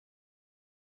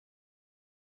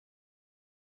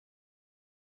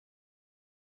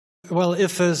Well,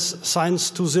 if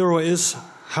Science 2.0 is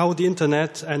how the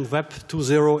Internet and Web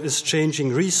 2.0 is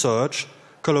changing research,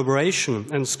 collaboration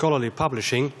and scholarly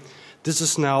publishing, this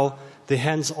is now the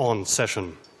hands-on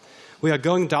session. We are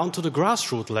going down to the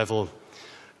grassroots level.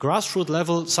 Grassroots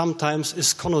level sometimes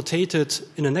is connotated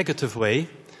in a negative way,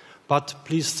 but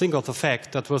please think of the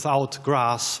fact that without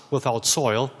grass, without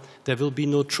soil, there will be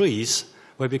no trees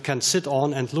where we can sit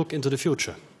on and look into the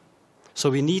future.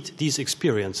 So we need these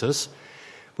experiences.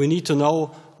 We need to know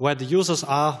where the users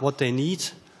are, what they need,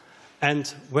 and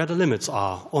where the limits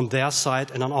are on their side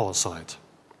and on our side.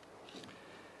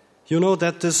 You know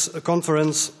that this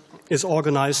conference is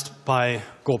organized by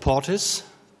Korwitz,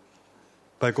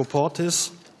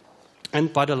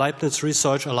 and by the Leibniz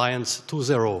Research Alliance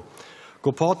 2.0.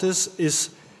 Korwitz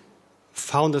is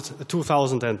founded in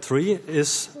 2003,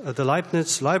 is the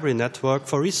Leibniz Library Network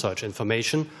for Research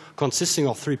Information, consisting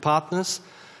of 3 partners: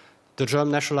 the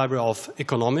German National Library of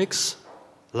Economics,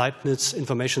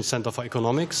 Leibniz-Informationszentrum for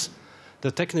Economics,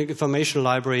 the Technical Information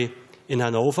Library in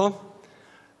Hanover,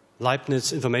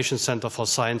 Leibniz-Informationszentrum for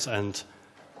Science and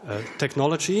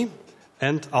Technology,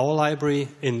 and our library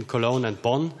in Cologne and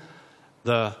Bonn,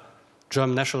 the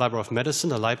German National Library of Medicine,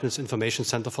 the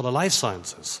Leibniz-Informationszentrum for the Life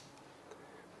Sciences.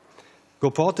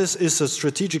 Korwitz is a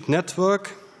strategic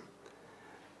network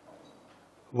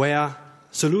where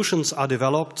solutions are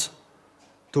developed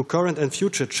to current and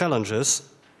future challenges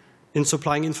in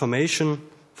supplying information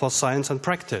for science and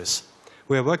practice.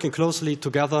 We are working closely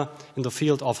together in the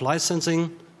field of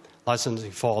licensing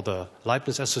for the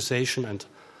Leibniz Association and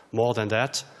more than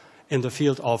that, in the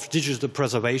field of digital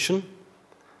preservation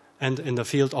and in the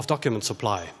field of document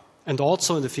supply, and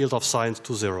also in the field of Science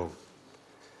 2.0.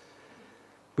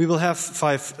 We will have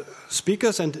 5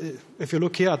 speakers, and if you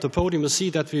look here at the podium, you see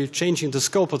that we're changing the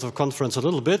scope of the conference a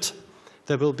little bit.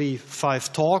 There will be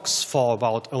 5 talks for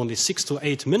about only 6 to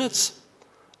 8 minutes,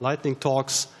 lightning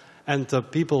talks, and the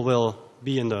people will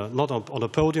be not on the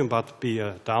podium, but be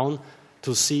down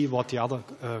to see what the other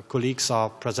colleagues are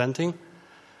presenting.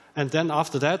 And then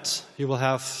after that, you will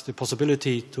have the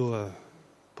possibility to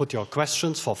put your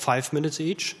questions for 5 minutes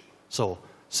each. So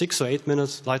 6 or 8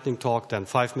 minutes lightning talk, then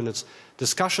 5 minutes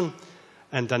discussion,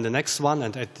 and then the next one.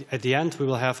 And at the end, we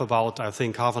will have about, I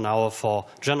think, half an hour for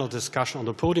general discussion on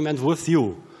the podium and with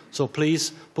you. So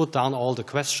please put down all the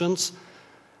questions,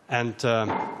 and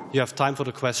you have time for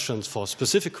the questions, for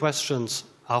specific questions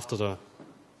after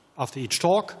each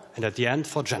talk, and at the end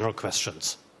for general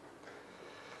questions.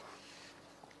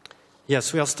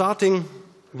 Yes, we are starting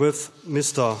with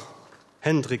Mr.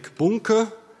 Hendrik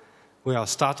Bunke. We are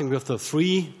starting with the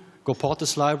 3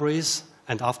 Korwitz libraries,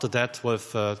 and after that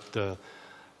with the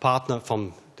partner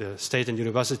from the State and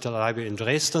University Library in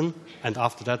Dresden, and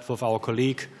after that with our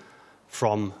colleague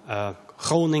from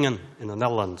Groningen in the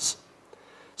Netherlands.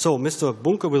 So Mr.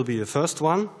 Bunke will be the first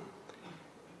one.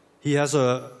 He has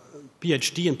a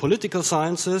PhD in political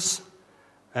sciences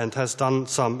and has done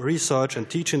some research and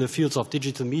teaching in the fields of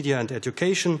digital media and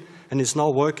education, and is now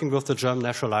working with the German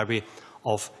National Library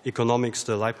of Economics,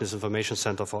 the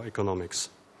Leibniz-Informationszentrum for Economics.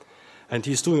 And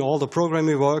he's doing all the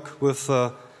programming work with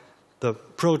the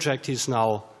project he's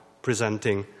now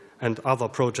presenting and other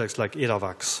projects like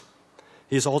EDAWAX.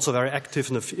 He's also very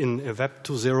active in Web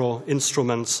 2.0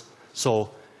 instruments, so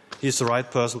he's the right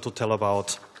person to tell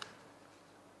about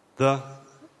the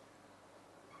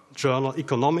journal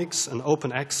Economics and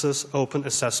Open Access, Open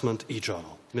Assessment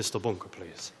e-journal. Mr. Bunke,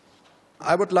 please.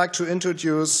 I would like to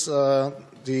introduce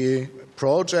the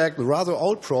project, the rather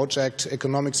old project,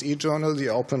 Economics e-journal, the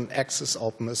Open Access,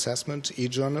 Open Assessment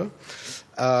e-journal.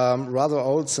 Rather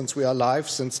old, since we are live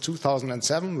since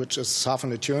 2007, which is half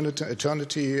an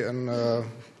eternity in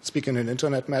speaking in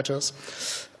Internet matters.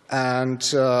 And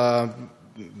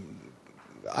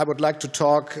I would like to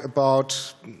talk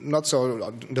about not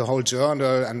so the whole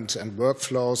journal and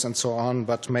workflows and so on,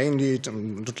 but mainly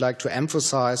would like to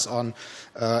emphasize on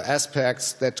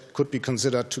aspects that could be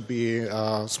considered to be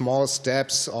small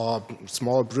steps or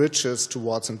small bridges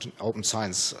towards an open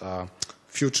science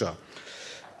future.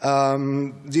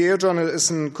 The e-journal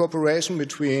is in cooperation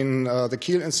between the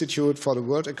Kiel Institute for the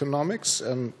World Economics,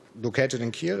 located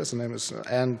in Kiel, as the name is,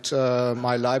 and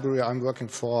my library. I'm working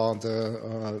for the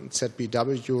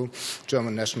ZBW,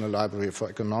 German National Library for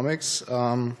Economics.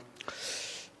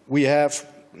 We have,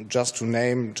 just to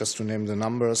name the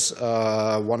numbers,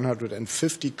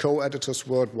 150 co-editors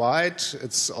worldwide.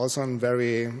 It's also a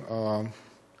very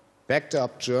backed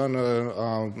up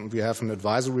journal. We have an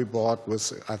advisory board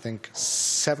with, I think,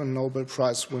 7 Nobel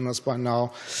Prize winners by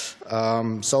now.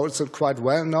 So it's a quite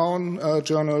well-known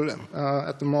journal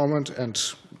at the moment, and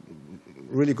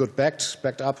really good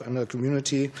backed up in the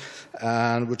community,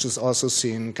 and which is also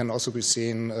can also be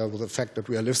seen with the fact that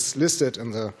we are listed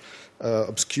in the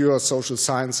obscure social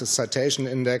sciences citation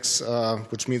index,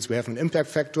 which means we have an impact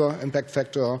factor. Impact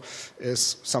factor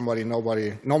is somebody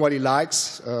nobody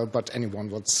likes, but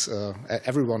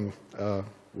everyone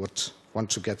would want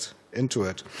to get into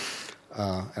it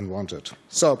and want it.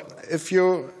 So if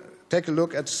you take a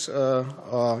look at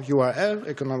our URL,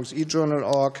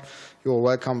 economics-ejournal.org, you're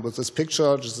welcome with this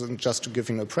picture, just to give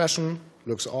you an impression.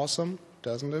 Looks awesome,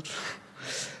 doesn't it?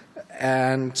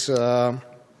 And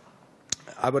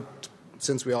I would,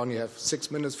 since we only have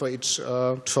 6 minutes for each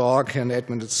talk and 8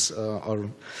 minutes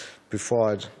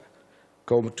before I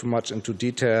go too much into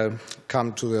detail,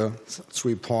 come to the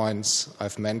 3 points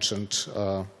I've mentioned,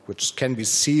 which can be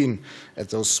seen at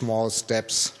those small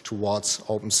steps towards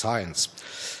open science.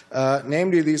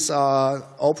 Namely, these are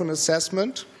open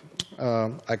assessment.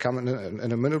 I come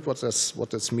in a minute what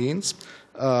this means.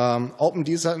 Open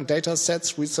data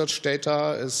sets, research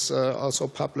data is also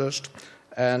published,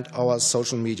 and our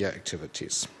social media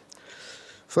activities.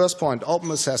 First point,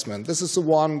 open assessment. This is the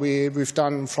one we've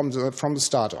done from the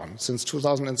start on, since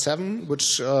 2007,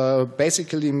 which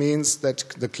basically means that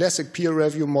the classic peer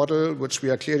review model, which we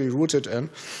are clearly rooted in,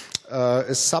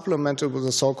 is supplemented with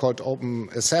a so-called open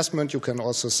assessment. You can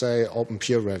also say open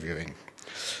peer reviewing.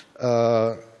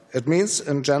 It means,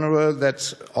 in general,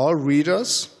 that all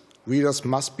readers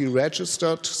must be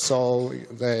registered, so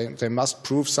they must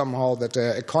prove somehow that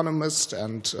they're economists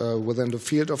and within the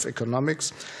field of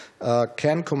economics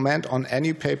can comment on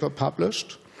any paper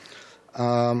published.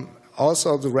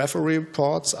 Also, the referee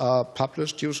reports are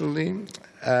published usually,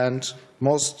 and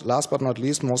last but not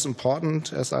least, most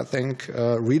important, as I think,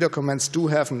 reader comments do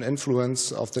have an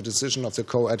influence of the decision of the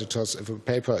co-editors if a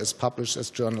paper is published as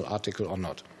journal article or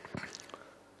not.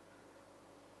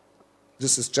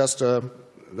 This is just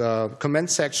the comment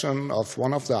section of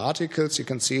one of the articles. You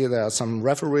can see there are some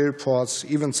referee reports,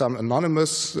 even some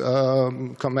anonymous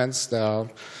comments. There are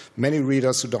many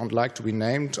readers who don't like to be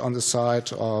named on the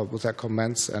site with their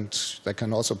comments, and they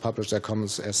can also publish their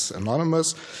comments as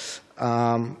anonymous.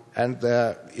 And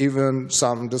there even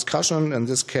some discussion. In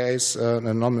this case, an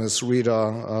anonymous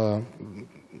reader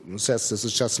says this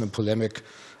is just a polemic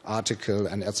article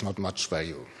and adds not much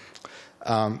value.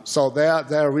 So there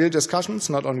are real discussions,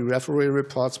 not only referee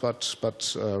reports,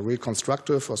 but real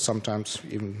constructive or sometimes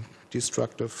even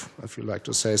destructive, if you like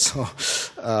to say so,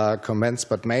 comments.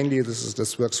 But mainly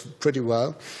this works pretty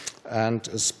well and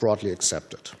is broadly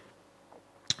accepted.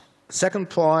 Second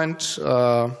point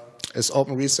is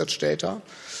open research data.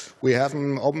 We have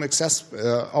an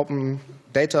open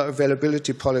data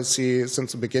availability policy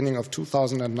since the beginning of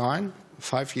 2009,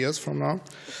 5 years from now.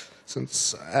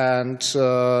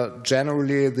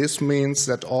 Generally, this means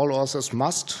that all authors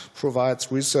must provide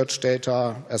research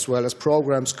data as well as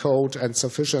programs, code, and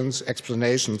sufficient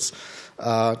explanations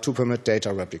to permit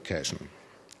data replication.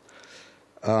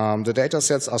 The data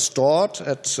sets are stored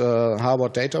at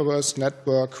Harvard Dataverse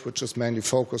Network, which is mainly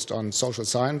focused on social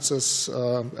sciences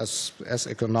as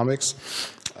economics.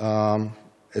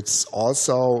 It's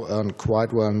also a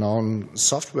quite well-known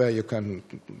software. You can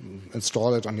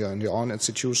install it on your own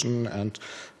institution and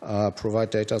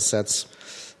provide data sets.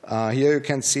 Here you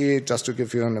can see, just to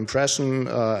give you an impression,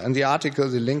 in the article,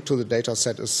 the link to the data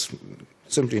set is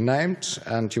simply named,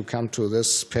 and you come to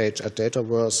this page at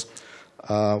Dataverse,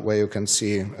 where you can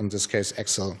see, in this case,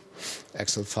 Excel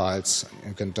files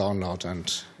you can download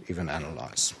and even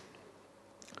analyze.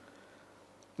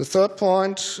 The third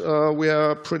point we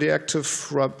are pretty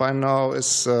active right by now is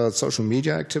social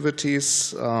media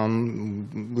activities.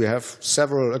 We have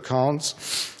several accounts.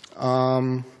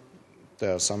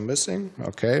 There are some missing.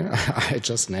 Okay, I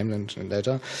just named them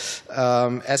later.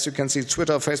 As you can see,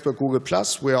 Twitter, Facebook, Google+.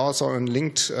 We are also on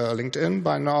LinkedIn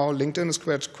by now. LinkedIn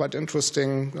is quite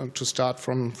interesting to start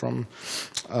from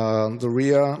the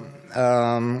rear.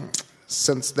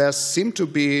 Since there seem to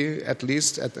be, at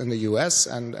least in the US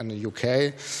and the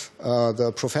UK,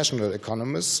 the professional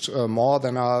economists more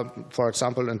than are, for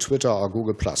example, in Twitter or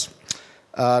Google+.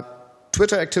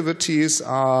 Twitter activities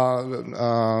are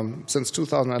since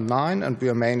 2009, and we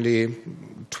are mainly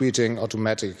tweeting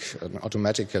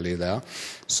automatically there.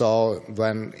 So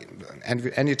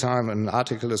anytime an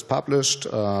article is published,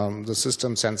 the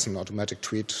system sends an automatic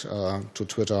tweet to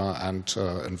Twitter and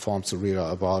informs the reader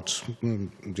about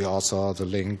the author, the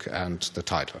link, and the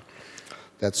title.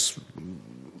 That's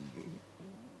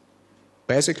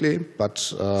basically,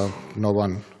 but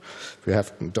we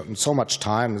have so much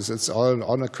time. It's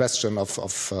all a question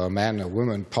of man and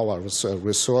women power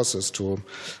resources to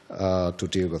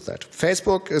deal with that.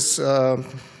 Facebook is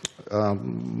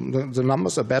The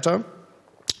numbers are better.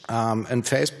 In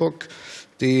Facebook,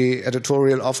 the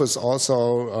editorial office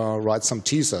also writes some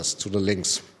teasers to the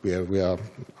links. We are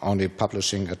only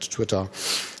publishing at Twitter.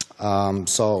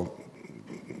 So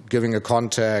giving a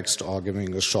context or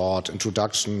giving a short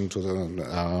introduction to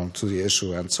the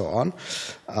issue and so on.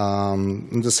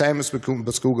 The same is with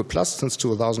Google Plus since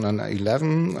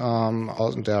 2011.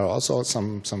 There are also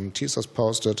some teasers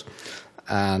posted.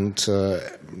 And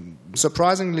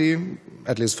surprisingly,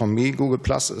 at least for me, Google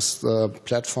Plus is the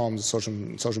platform, the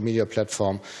social media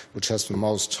platform, which has the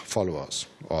most followers,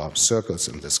 or circles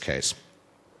in this case.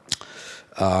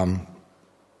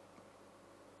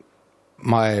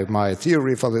 My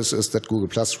theory for this is that Google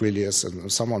Plus really is,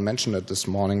 and someone mentioned it this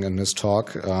morning in his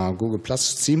talk, Google Plus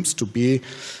seems to be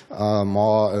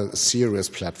more a serious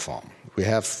platform. We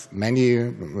have many,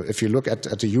 if you look at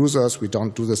the users, we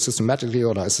don't do this systematically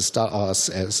or as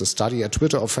a study at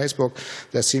Twitter or Facebook,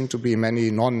 there seem to be many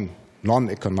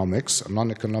non-economics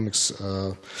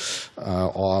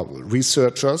or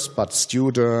researchers, but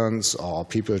students or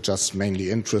people just mainly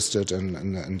interested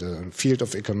in the field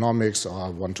of economics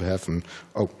or want to have an,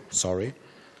 oh, sorry.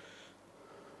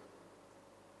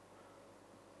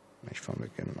 Nicht von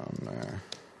Beginn an.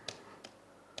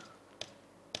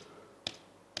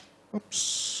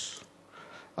 Oops.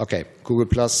 Okay, Google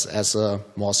Plus as a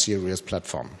more serious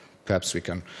platform. Perhaps we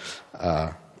can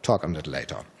talk on that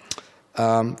later.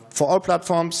 For all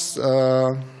platforms,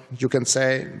 you can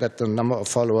say that the number of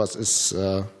followers is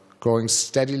growing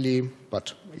steadily,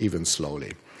 but even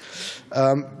slowly.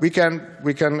 We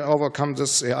can overcome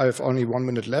this. I have only 1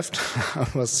 minute left. I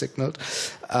was signaled.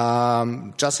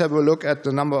 Just have a look at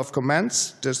the number of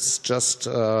comments. This just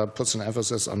puts an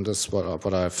emphasis on this,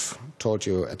 what I've told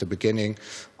you at the beginning.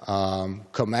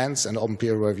 Comments and open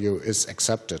peer review is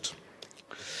accepted.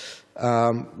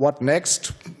 What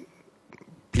next?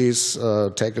 Please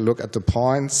take a look at the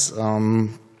points.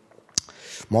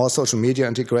 More social media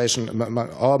integration.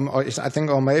 I think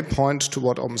our main point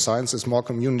toward open science is more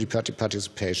community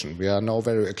participation. We are now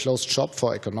a closed shop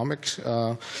for economists,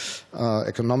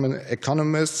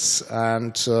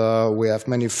 and we have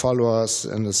many followers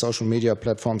in the social media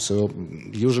platforms who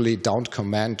usually don't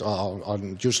comment or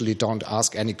usually don't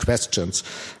ask any questions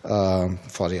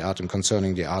for the art and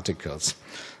concerning the articles.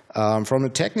 From a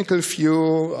technical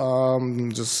view,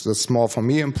 this is more for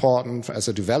me important. As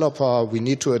a developer, we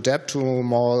need to adapt to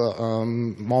more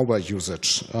mobile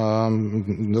usage.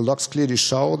 The logs clearly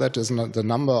show that the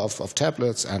number of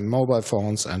tablets and mobile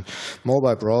phones and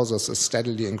mobile browsers is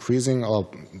steadily increasing. Our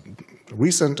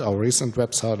recent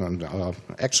website and our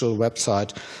actual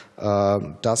website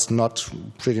does not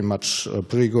pretty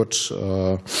good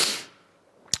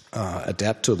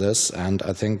adapt to this, and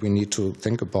I think we need to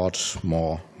think about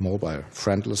more mobile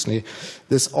friendlessly.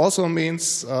 This also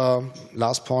means,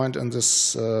 last point in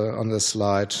this, on this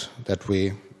slide, that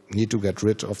we need to get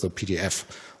rid of the PDF.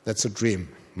 That's a dream,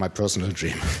 my personal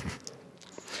dream.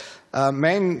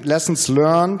 Main lessons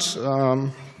learned.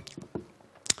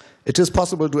 It is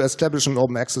possible to establish an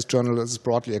open access journal that is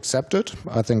broadly accepted.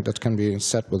 I think that can be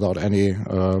said without any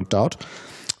doubt.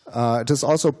 It is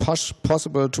also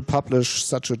possible to publish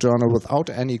such a journal without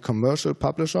any commercial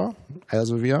publisher,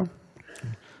 Elsevier,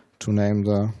 to name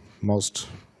the most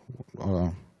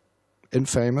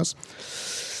infamous.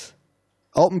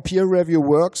 Open peer review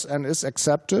works and is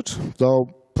accepted, though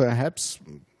perhaps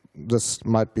this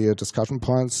might be a discussion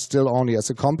point, still only as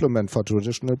a complement for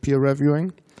traditional peer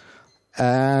reviewing.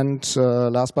 And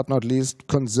last but not least,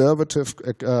 conservative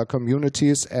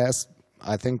communities, as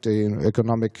I think the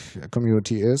economic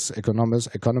community is,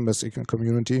 economist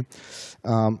community,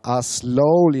 are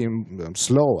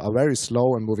very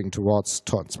slow in moving towards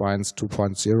Science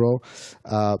 2.0,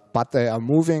 but they are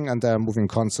moving, and they are moving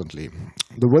constantly.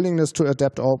 The willingness to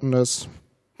adapt openness,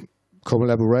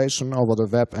 collaboration over the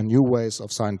web, and new ways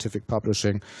of scientific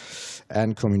publishing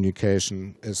and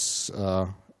communication is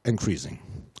increasing.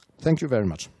 Thank you very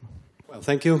much. Well,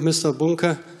 thank you, Mr.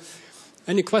 Bunke.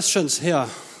 Any questions here?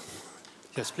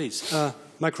 Yes, please.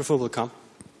 Microphone will come.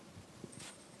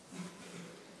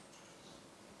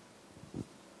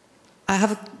 I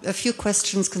have a few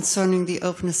questions concerning the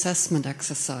open assessment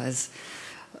exercise.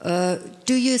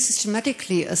 Do you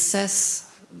systematically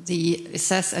assess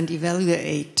and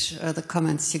evaluate the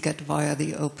comments you get via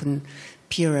the open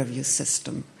peer review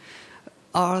system?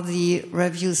 Are the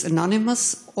reviews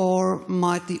anonymous, or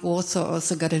might the author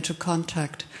also get into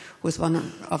contact with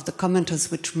one of the commenters,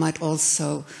 which might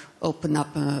also open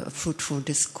up a fruitful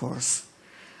discourse?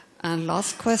 And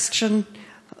last question,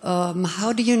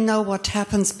 how do you know what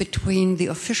happens between the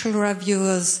official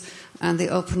reviewers and the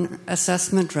open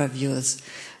assessment reviewers?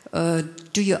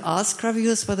 Do you ask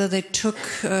reviewers whether they took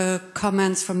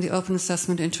comments from the open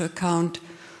assessment into account,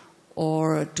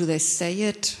 or do they say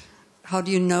it? How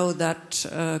do you know that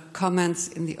comments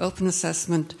in the open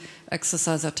assessment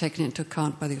exercise are taken into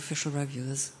account by the official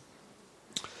reviewers?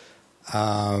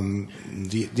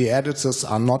 The editors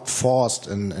are not forced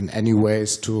in any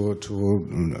ways to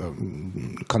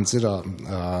consider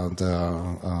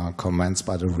the comments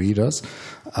by the readers.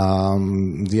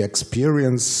 The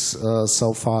experience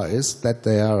so far is that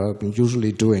they are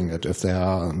usually doing it if there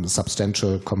are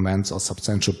substantial comments or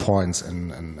substantial points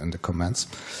in the comments.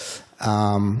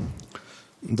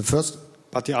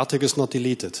 But the article is not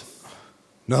deleted.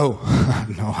 No,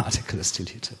 no article is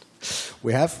deleted.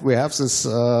 We have this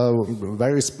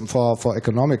for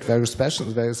economic very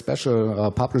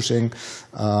special publishing.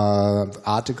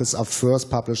 Articles are first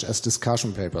published as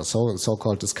discussion papers,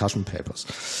 so-called discussion papers.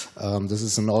 This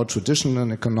is an old tradition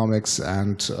in economics,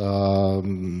 and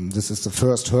this is the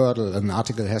first hurdle an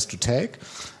article has to take.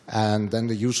 And then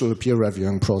the usual peer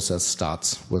reviewing process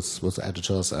starts with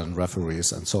editors and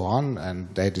referees and so on,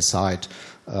 and they decide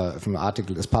if an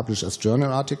article is published as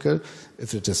journal article.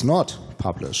 If it is not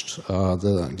published,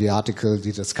 the article,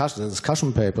 the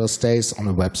discussion paper stays on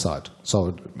a website,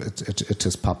 so it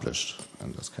is published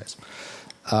in this case.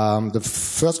 The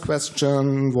first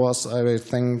question was, I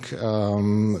think,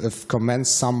 if comments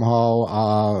somehow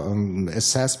are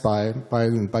assessed by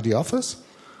the office.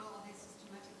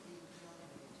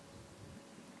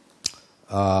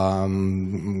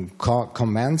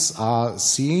 Comments are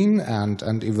seen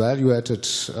and evaluated.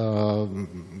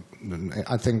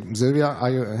 I think, Silvia,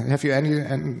 have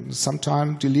you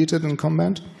sometime deleted a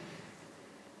comment?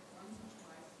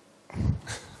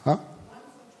 Huh?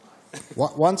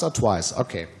 Once or twice.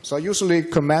 Okay. So usually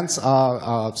comments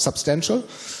are substantial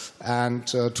and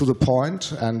to the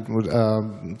point, and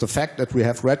the fact that we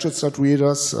have registered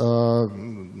readers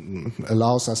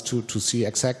allows us to see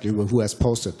exactly who has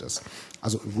posted this.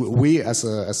 Also, we as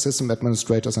system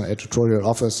administrators and editorial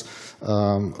office,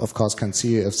 of course, can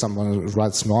see if someone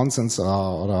writes nonsense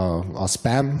or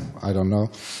spam, I don't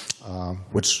know,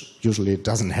 which usually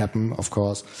doesn't happen, of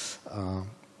course.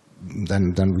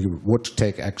 Then we would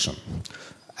take action.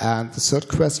 And the third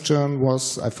question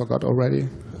was, I forgot already.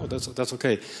 Oh, that's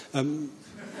okay.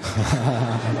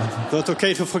 Not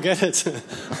okay to forget it.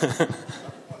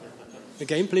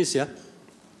 Again, please, yeah,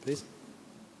 please.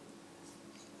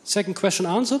 Second question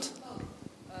answered?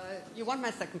 You want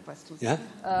my second question? Yeah.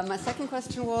 My second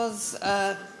question was,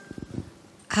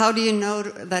 how do you know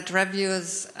that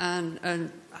reviewers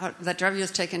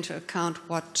take into account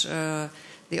what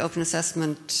the open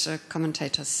assessment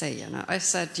commentators say? You know, I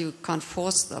said you can't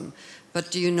force them,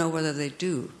 but do you know whether they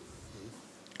do?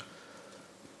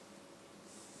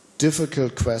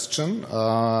 Difficult question.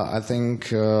 I think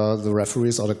the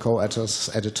referees or the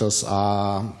co-editors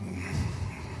are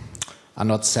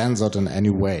not censored in any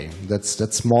way.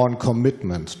 That's more in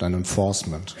commitment than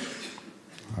enforcement.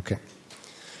 Okay.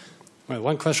 Well,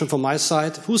 one question from my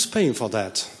side. Who's paying for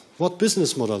that? What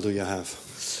business model do you have?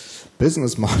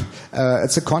 Business model.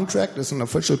 It's a contract. It's an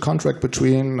official contract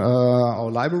between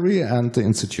our library and the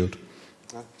institute.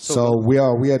 So we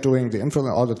are doing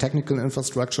all the technical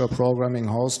infrastructure, programming,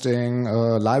 hosting,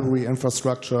 library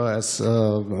infrastructure, as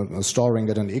storing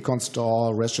it in Econ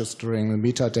Store, registering the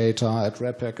metadata at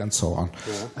REPEC, and so on.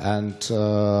 Yeah. And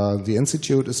the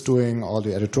institute is doing all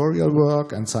the editorial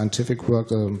work and scientific work,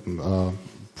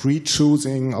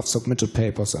 pre-choosing of submitted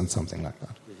papers and something like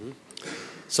that. Mm-hmm.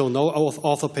 So no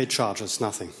author paid charges,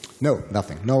 nothing? No,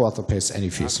 nothing. No author pays any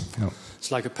fees. No.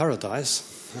 It's like a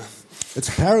paradise. It's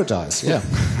a paradise, yeah.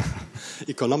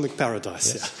 Economic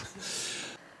paradise, yes.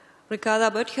 Yeah. Ricarda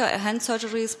Böttcher, a hand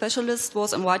surgery specialist,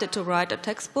 was invited to write a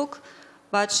textbook,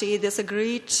 but she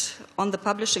disagreed on the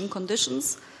publishing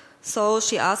conditions. So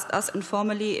she asked us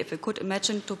informally if we could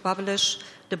imagine to publish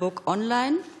the book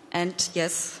online, and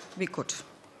yes, we could.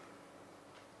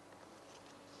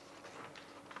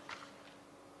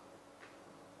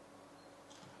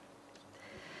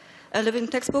 A living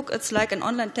textbook, it's like an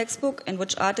online textbook in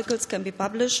which articles can be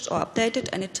published or updated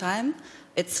anytime.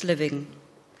 It's living.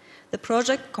 The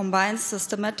project combines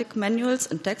systematic manuals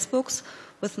and textbooks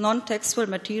with non-textual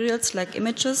materials like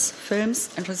images,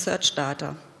 films, and research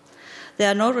data. There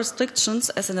are no restrictions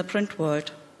as in the print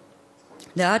world.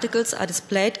 The articles are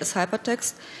displayed as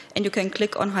hypertext, and you can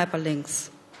click on hyperlinks.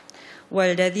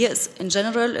 Well, the idea in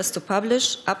general is to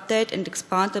publish, update, and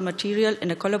expand the material in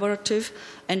a collaborative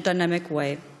and dynamic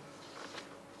way.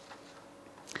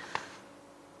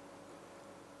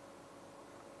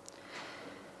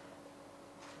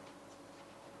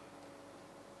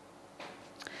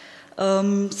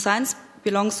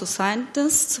 belongs to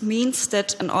scientists means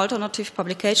that an alternative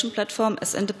publication platform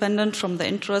is independent from the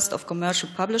interest of commercial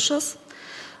publishers,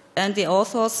 and the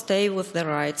authors stay with their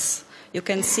rights. You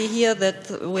can see here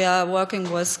that we are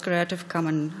working with Creative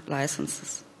Commons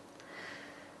licenses.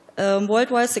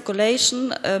 Worldwide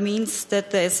circulation means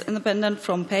that there is independent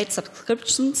from paid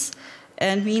subscriptions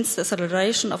and means the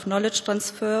acceleration of knowledge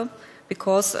transfer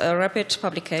because a rapid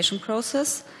publication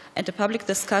process and a public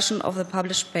discussion of the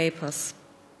published papers.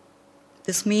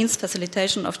 This means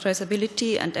facilitation of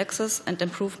traceability and access and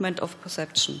improvement of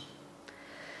perception.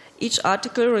 Each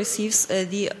article receives a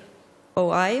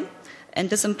DOI, and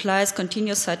this implies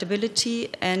continuous citability,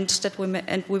 and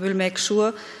we will make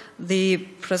sure the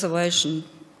preservation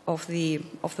of the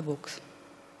book.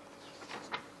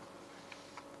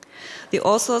 The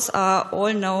authors are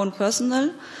all known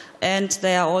personnel, and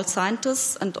they are all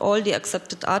scientists, and all the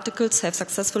accepted articles have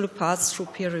successfully passed through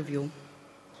peer review.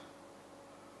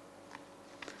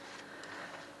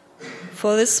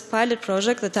 For this pilot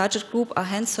project, the target group are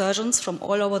hand surgeons from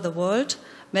all over the world,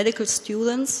 medical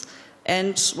students,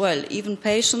 and, well, even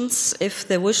patients if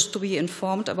they wish to be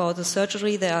informed about the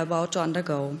surgery they are about to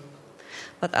undergo.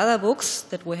 But other books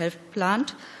that we have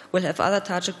planned will have other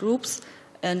target groups,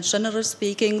 and generally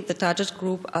speaking, the target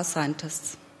group are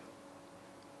scientists.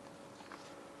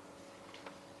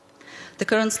 The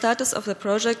current status of the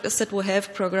project is that we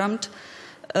have programmed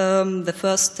the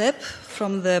first step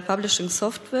from the publishing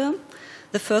software.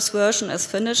 The first version is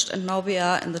finished, and now we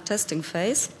are in the testing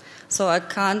phase. So I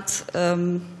can't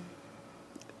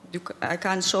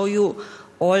show you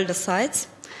all the sites,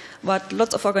 but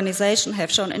lots of organizations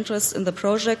have shown interest in the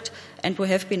project, and we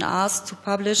have been asked to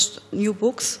publish new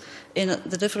books in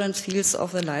the different fields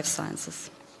of the life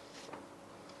sciences.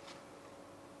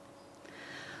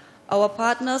 Our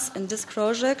partners in this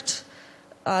project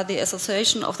are the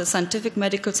Association of the Scientific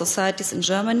Medical Societies in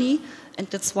Germany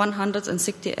and its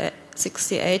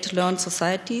 168 learned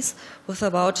societies with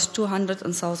about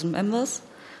 200,000 members,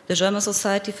 the German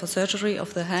Society for Surgery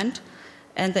of the Hand,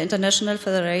 and the International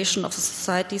Federation of the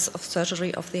Societies of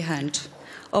Surgery of the Hand.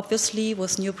 Obviously,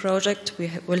 with new project, we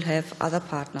will have other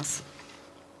partners.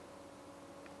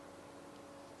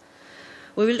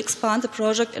 We will expand the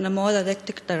project in a more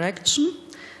didactic direction.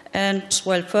 And,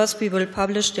 well, first we will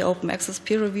publish the open access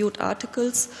peer-reviewed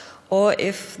articles, or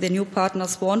if the new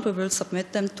partners want, we will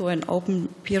submit them to an open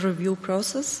peer review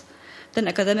process. Then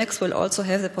academics will also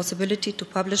have the possibility to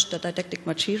publish the didactic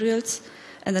materials,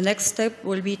 and the next step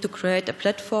will be to create a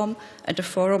platform and a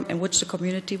forum in which the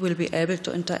community will be able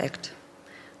to interact.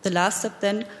 The last step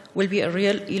then will be a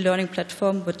real e-learning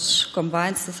platform which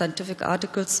combines the scientific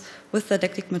articles with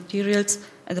didactic materials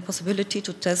and the possibility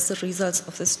to test the results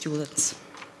of the students.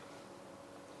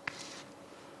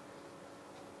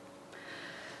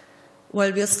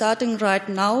 Well, we are starting right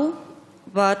now,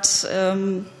 but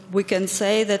we can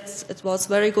say that it was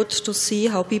very good to see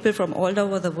how people from all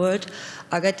over the world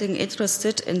are getting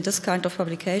interested in this kind of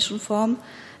publication form.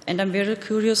 And I'm very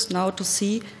curious now to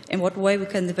see in what way we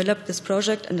can develop this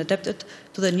project and adapt it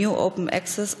to the new open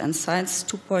access and science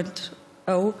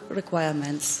 2.0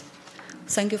 requirements.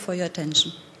 Thank you for your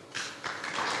attention.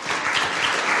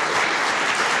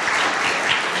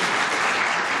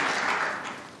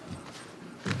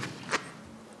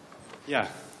 Yeah,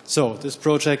 so this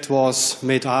project was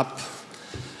made up,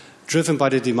 driven by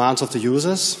the demands of the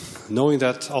users, knowing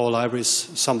that our library is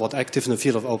somewhat active in the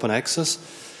field of open access,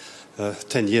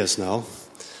 10 years now,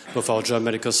 with our German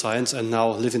medical science, and now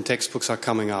living textbooks are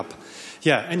coming up.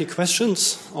 Yeah, any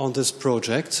questions on this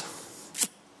project?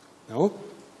 No?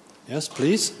 Yes,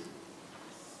 please.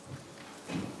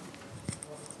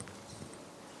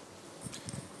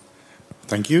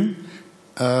 Thank you.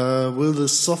 Will the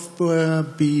software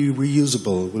be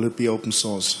reusable? Will it be open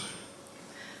source?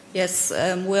 Yes,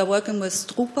 we are working with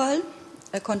Drupal,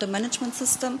 a content management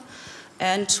system,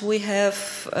 and we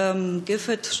have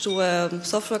given it to a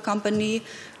software company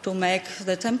to make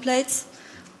the templates,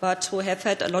 but we have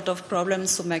had a lot of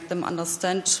problems to make them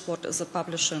understand what is a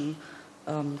publishing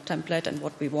template and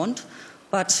what we want.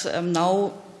 But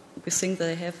now we think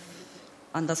they have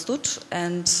understood,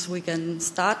 and we can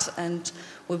start, and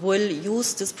we will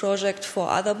use this project for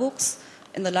other books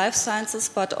in the life sciences,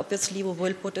 but obviously we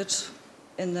will put it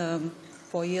in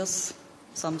 4 years,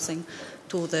 something,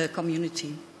 to the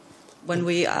community when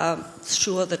we are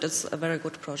sure that it's a very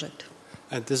good project.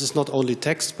 And this is not only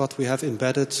text, but we have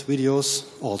embedded videos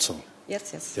also.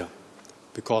 Yes, yes. Yeah,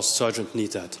 because surgeons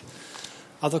need that.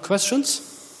 Other questions?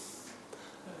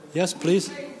 Yes, please.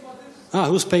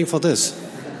 Who's paying for this?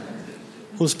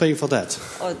 Who's paying for that?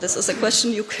 Oh, this is a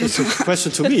question you can... It's a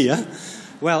question to me, yeah?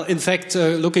 Well, in fact,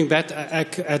 looking back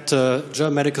at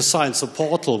German medical science, a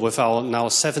portal with our now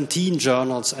 17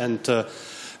 journals and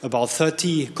about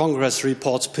 30 Congress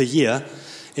reports per year.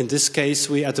 In this case,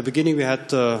 at the beginning we had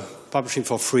publishing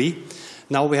for free.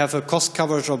 Now we have a cost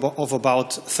coverage of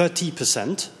about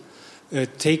 30%,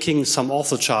 taking some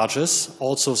author charges,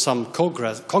 also some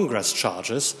Congress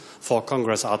charges for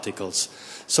Congress articles.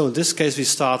 So in this case we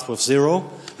start with 0,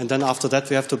 and then after that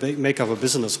we have to make up a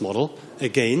business model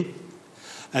again.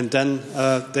 And then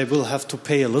they will have to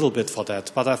pay a little bit for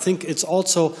that. But I think it's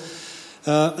also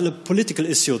a political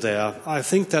issue there. I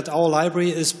think that our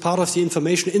library is part of the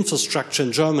information infrastructure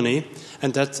in Germany,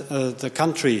 and that the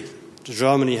country,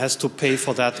 Germany, has to pay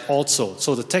for that also.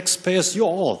 So the taxpayers, you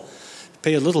all,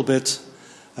 pay a little bit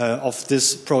of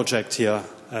this project here.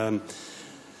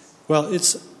 Well,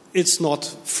 it's not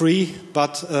free,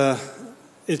 but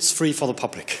it's free for the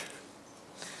public.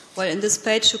 Well, in this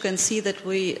page you can see that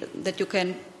you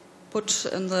can put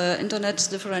in the internet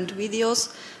different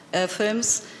videos,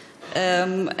 films,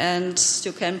 and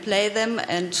you can play them.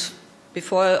 And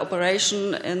before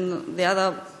operation in the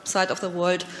other side of the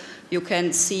world, you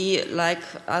can see like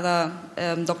other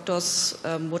doctors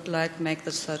would like make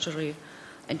the surgery,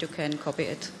 and you can copy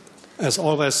it. As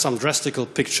always, some drastical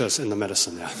pictures in the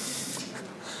medicine, yeah.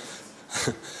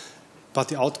 But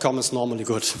the outcome is normally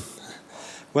good.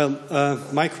 Well,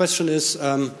 my question is,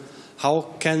 how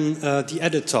can the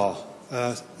editor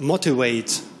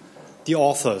motivate the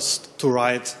authors to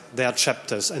write their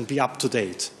chapters and be up to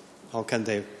date? How can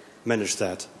they manage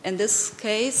that? In this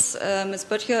case, Ms.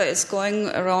 Böttcher is going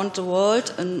around the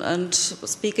world and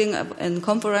speaking in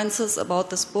conferences about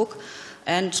this book.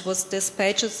 And with these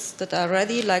pages that are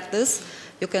ready like this,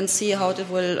 you can see how it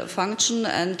will function,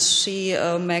 and she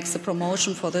makes the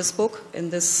promotion for this book in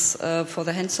this for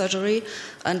the hand surgery,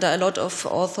 and there are a lot of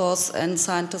authors and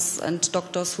scientists and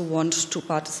doctors who want to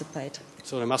participate.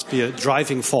 So there must be a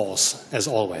driving force, as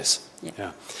always.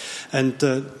 Yeah. And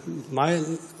my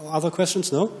other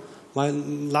questions? No? My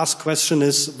last question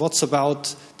is, what's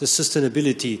about the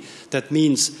sustainability? That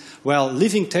means, well,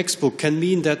 living textbook can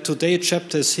mean that today a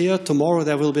chapter is here, tomorrow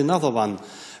there will be another one.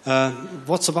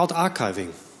 What's about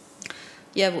archiving?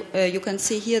 Yeah, you can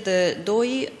see here the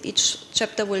DOI. Each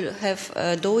chapter will have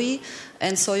a DOI,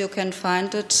 and so you can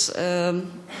find it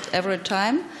every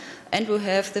time. And we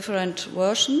have different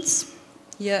versions.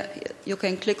 Here you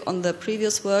can click on the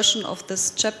previous version of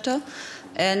this chapter,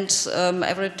 and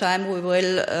every time we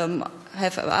will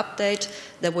have an update,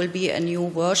 there will be a new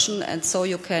version, and so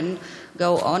you can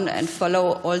go on and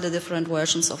follow all the different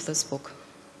versions of this book.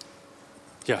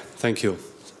 Yeah, thank you.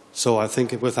 So I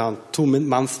think within 2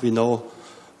 months we know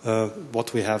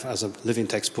what we have as a living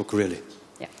textbook, really.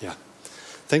 Yeah.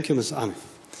 Thank you, Ms. Arning.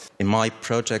 In my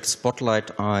project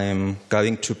Spotlight, I'm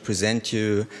going to present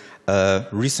you a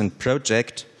recent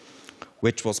project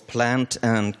which was planned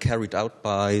and carried out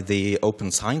by the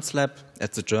Open Science Lab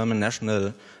at the German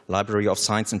National Library of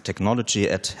Science and Technology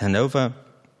at Hanover.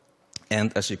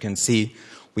 And as you can see,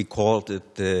 we called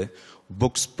it the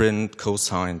Book Sprint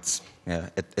Co-Science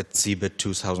at CeBIT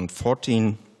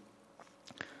 2014.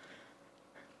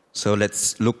 So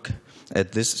let's look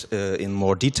at this in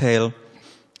more detail.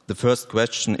 The first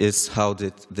question is, how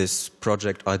did this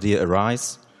project idea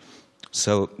arise?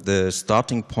 So the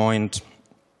starting point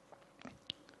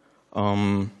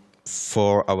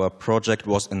for our project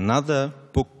was another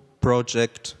book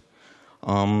project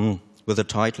with the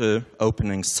title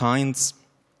Opening Science,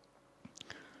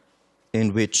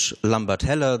 in which Lambert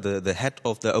Heller, the head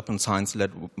of the Open Science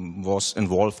Lab, was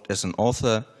involved as an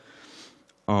author.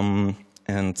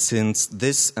 And since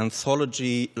this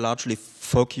anthology largely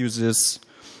focuses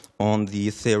on the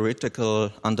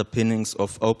theoretical underpinnings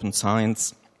of open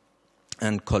science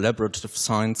and collaborative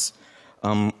science,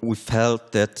 we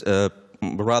felt that a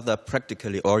rather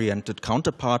practically oriented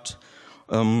counterpart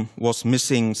was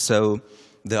missing, so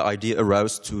the idea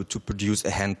arose to produce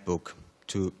a handbook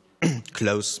to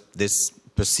close this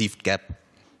perceived gap.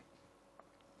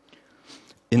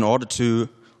 In order to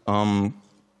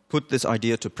put this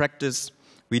idea to practice,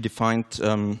 we defined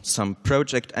some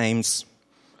project aims.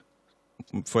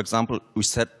 For example, we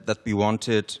said that we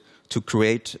wanted to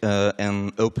create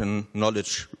an open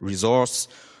knowledge resource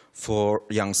for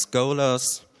young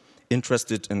scholars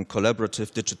interested in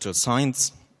collaborative digital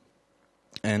science.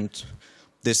 And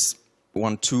this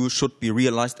one too should be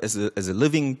realized as a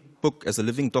living book, as a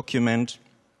living document.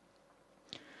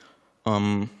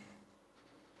 Then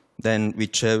we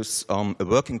chose a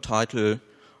working title,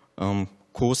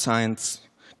 Co-Science,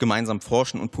 gemeinsam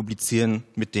forschen und publizieren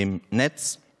mit dem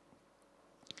Netz.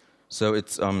 So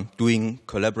it's doing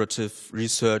collaborative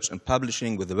research and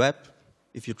publishing with the web.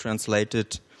 if you translate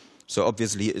it. So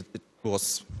obviously it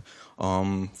was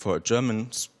for a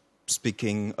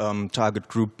German-speaking target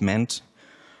group meant.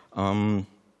 And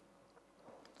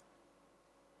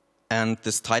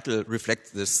this title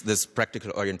reflects this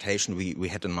practical orientation we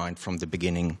had in mind from the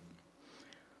beginning.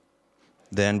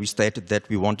 Then we stated that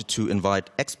we wanted to invite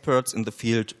experts in the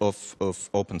field of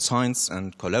open science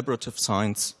and collaborative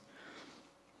science,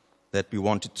 that we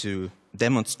wanted to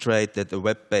demonstrate that a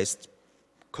web-based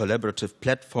collaborative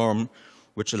platform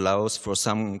which allows for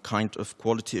some kind of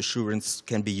quality assurance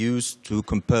can be used to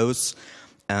compose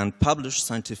and publish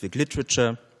scientific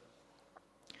literature.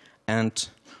 And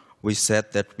we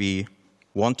said that we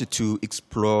wanted to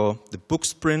explore the book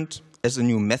sprint as a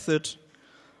new method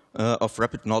of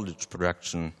rapid knowledge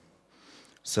production.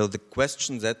 So the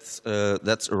question that's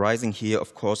arising here,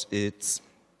 of course, it's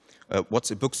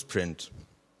what's a book sprint?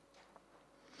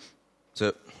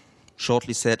 So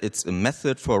shortly said, it's a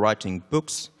method for writing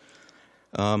books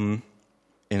in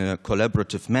a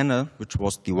collaborative manner, which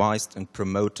was devised and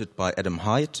promoted by Adam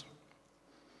Haidt.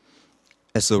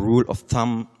 As a rule of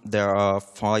thumb, there are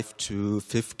 5 to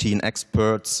 15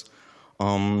 experts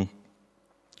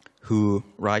who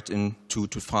write in 2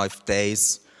 to 5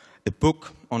 days a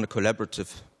book on a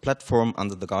collaborative platform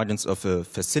under the guidance of a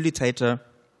facilitator.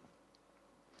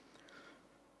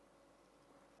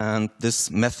 And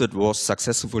this method was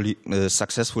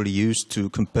successfully used to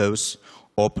compose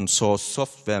open source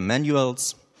software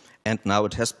manuals, and now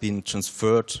it has been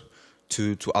transferred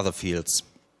to other fields.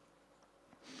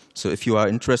 So if you are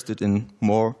interested in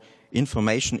more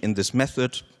information in this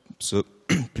method, so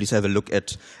please have a look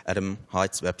at Adam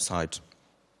Haidt's website.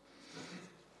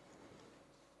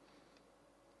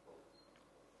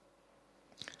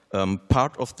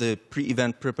 Part of the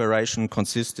pre-event preparation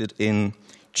consisted in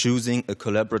choosing a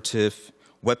collaborative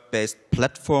web-based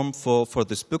platform for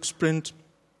this book sprint.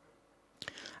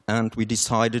 And we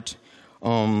decided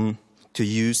to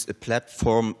use a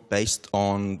platform based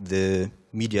on the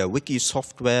MediaWiki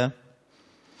software,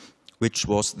 which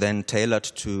was then tailored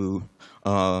to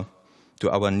our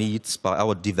needs by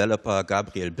our developer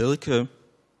Gabriel Birke.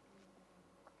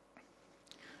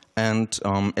 And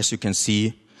as you can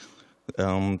see,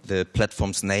 the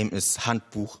platform's name is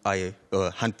Handbuch.io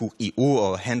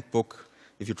or Handbook,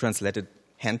 if you translate it,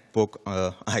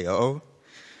 Handbook.io.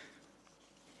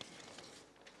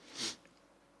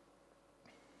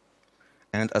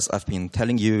 And as I've been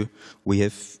telling you, we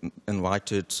have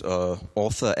invited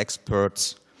author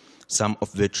experts, some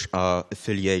of which are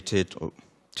affiliated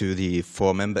to the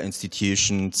 4 member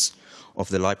institutions of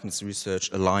the Leibniz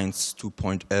Research Alliance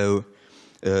 2.0.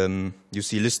 You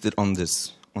see listed on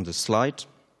this slide.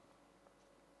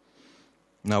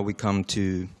 Now we come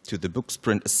to the book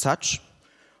sprint as such,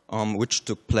 which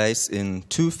took place in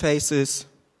 2 phases.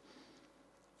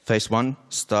 Phase 1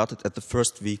 started at the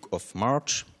first week of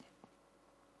March.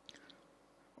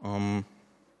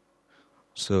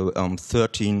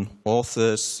 13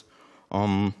 authors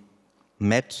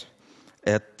met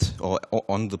at or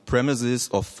on the premises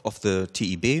of the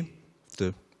TEB,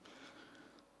 the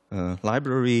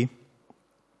library.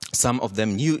 Some of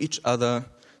them knew each other,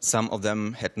 some of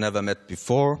them had never met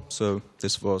before, so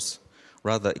this was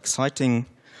rather exciting.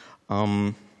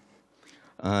 And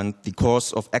the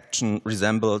course of action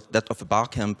resembled that of a bar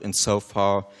camp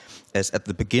insofar as at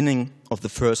the beginning of the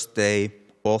first day,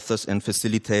 authors and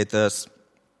facilitators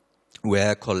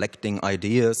were collecting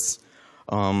ideas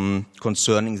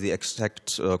concerning the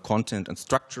exact content and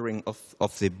structuring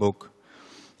of the book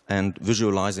and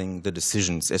visualizing the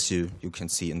decisions, as you can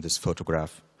see in this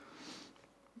photograph.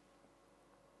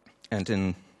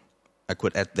 And I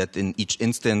could add that in each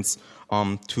instance,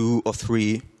 2 or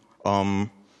 3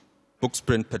 book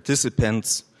sprint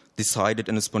participants decided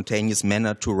in a spontaneous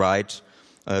manner to write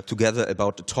together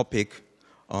about the topic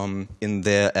in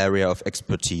their area of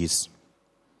expertise.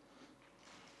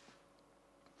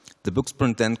 The book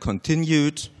sprint then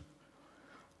continued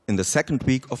in the second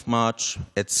week of March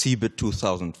at CeBIT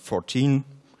 2014,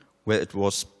 where it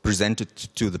was presented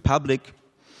to the public.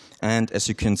 And as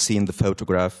you can see in the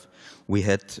photograph, we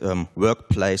had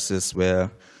workplaces where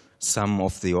some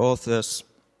of the authors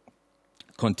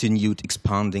continued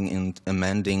expanding and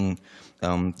amending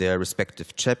their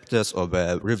respective chapters, or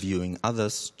were reviewing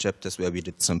others' chapters where we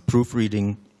did some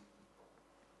proofreading.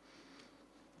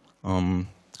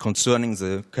 Concerning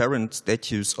the current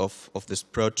status of this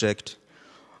project,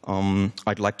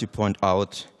 I'd like to point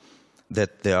out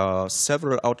that there are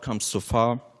several outcomes so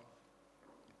far.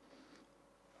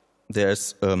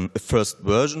 There's a first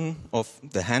version of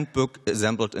the handbook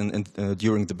assembled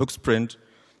during the book sprint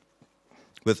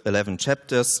with 11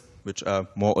 chapters, which are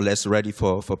more or less ready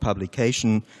for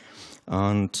publication.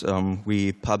 and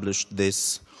we published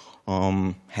this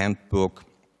handbook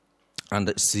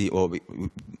under we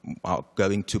are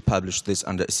going to publish this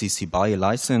under a CC BY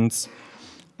license,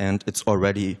 and it's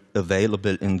already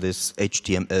available in this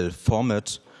HTML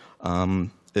format.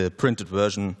 A printed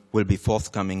version will be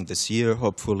forthcoming this year,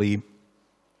 hopefully.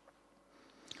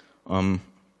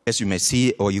 As you may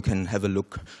see, or you can have a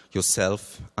look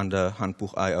yourself under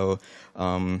Handbuch.io,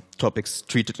 topics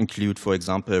treated include, for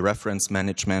example, reference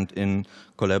management in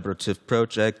collaborative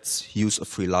projects, use of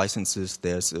free licenses.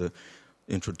 There's an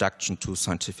introduction to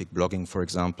scientific blogging, for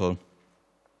example.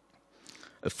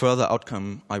 A further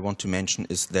outcome I want to mention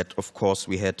is that, of course,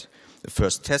 we had the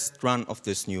first test run of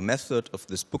this new method, of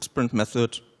this book sprint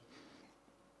method.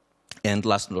 And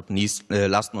last not least,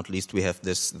 we have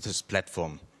this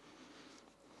platform.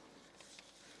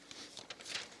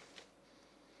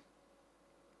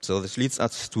 So this leads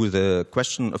us to the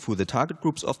question of who the target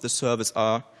groups of the service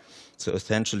are. So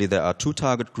essentially there are two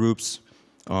target groups.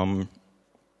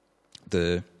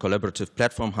 The collaborative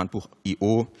platform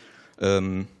Handbuch.io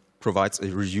provides a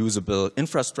reusable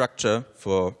infrastructure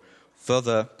for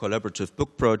further collaborative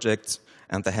book projects,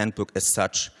 and the handbook as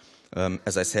such,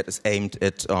 as I said, is aimed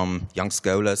at young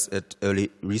scholars, at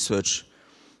early research,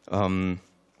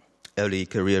 early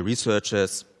career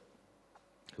researchers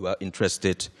who are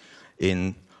interested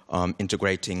in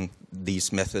integrating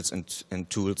these methods and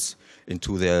tools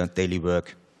into their daily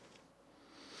work.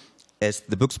 As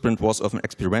the book sprint was of an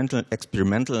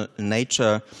experimental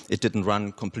nature, it didn't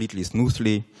run completely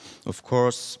smoothly. Of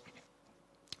course,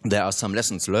 there are some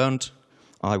lessons learned.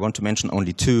 I want to mention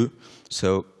only two.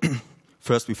 So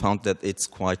first, we found that it's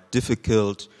quite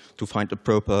difficult to find a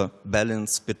proper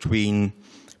balance between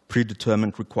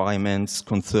predetermined requirements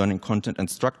concerning content and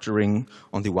structuring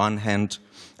on the one hand,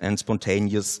 and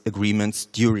spontaneous agreements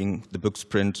during the book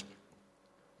sprint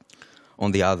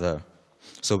on the other.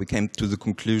 So we came to the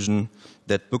conclusion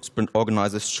that book sprint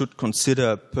organizers should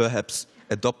consider perhaps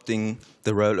adopting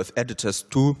the role of editors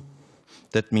too.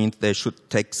 That means they should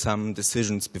take some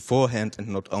decisions beforehand and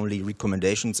not only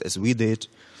recommendations as we did,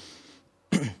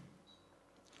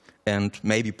 and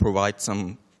maybe provide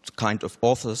some kind of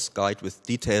author's guide with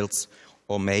details,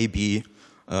 or maybe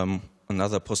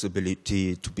another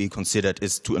possibility to be considered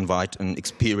is to invite an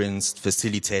experienced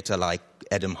facilitator like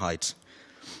Adam Haidt.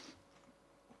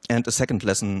 And a second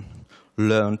lesson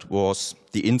learned was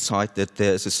the insight that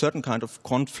there is a certain kind of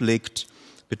conflict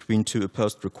between two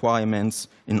opposed requirements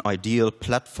an ideal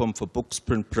platform for book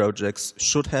sprint projects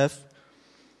should have.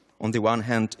 On the one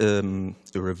hand, the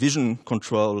revision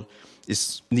control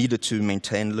is needed to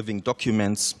maintain living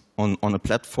documents on a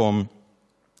platform.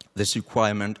 This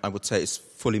requirement, I would say, is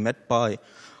fully met by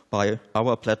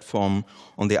our platform.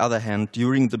 On the other hand,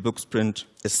 during the book sprint,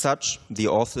 as such, the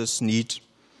authors need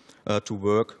to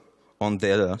work on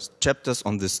their chapters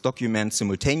on this document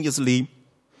simultaneously,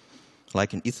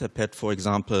 like in Etherpad, for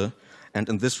example. And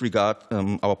in this regard,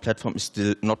 our platform is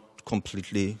still not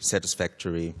completely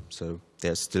satisfactory, so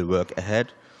there's still work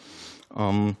ahead.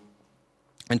 And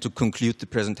to conclude the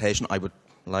presentation, I would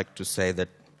like to say that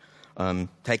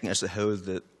taken as a whole,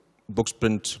 the book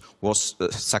sprint was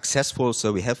successful.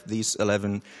 So we have these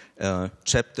 11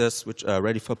 chapters which are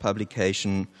ready for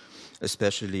publication,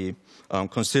 especially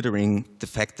considering the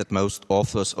fact that most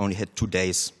authors only had 2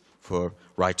 days for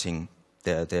writing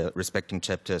their respective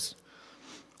chapters.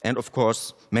 And of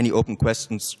course, many open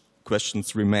questions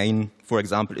remain. For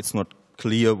example, it's not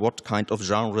clear what kind of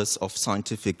genres of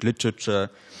scientific literature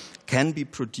can be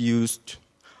produced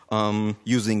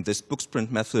using this book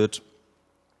sprint method.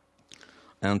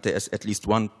 And there is at least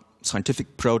one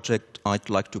scientific project I'd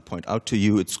like to point out to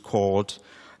you. It's called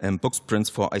Book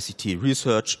Sprints for ICT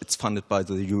Research. It's funded by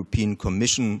the European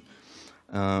Commission.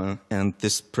 And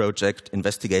this project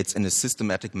investigates in a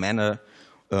systematic manner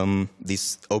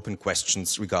these open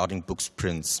questions regarding book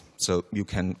sprints. So you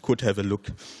could have a look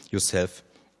yourself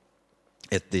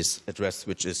at this address,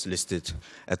 which is listed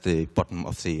at the bottom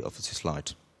of the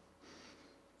slide.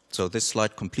 So this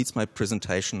slide completes my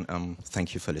presentation.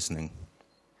 Thank you for listening.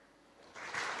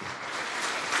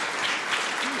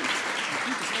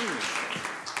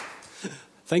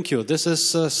 Thank you. This is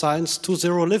Science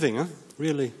 2.0 living, huh?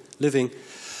 Really living.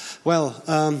 Well,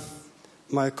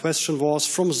 my question was,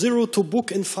 from zero to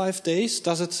book in 5 days,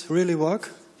 does it really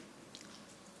work?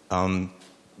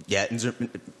 Yeah,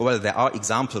 well, there are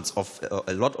examples of,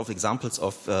 a lot of examples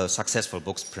of successful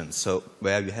book sprints. So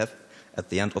where you have, at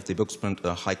the end of the book sprint,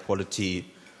 a high quality,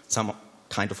 some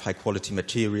kind of high quality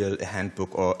material, a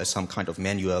handbook or some kind of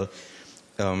manual.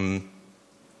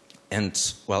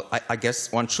 And, well, I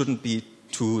guess one shouldn't be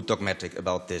too dogmatic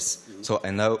about this. So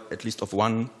I know at least of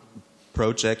one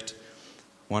project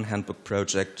one handbook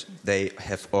project, they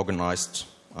have organized,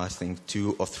 I think,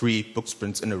 2 or 3 book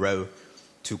sprints in a row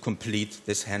to complete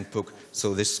this handbook.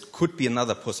 So this could be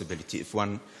another possibility if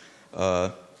one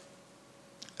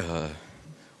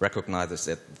recognizes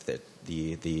that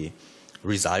the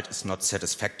result is not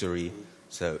satisfactory.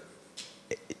 So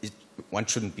one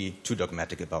shouldn't be too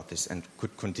dogmatic about this and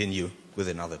could continue with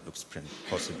another book sprint,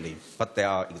 possibly. But there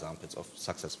are examples of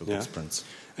successful book sprints.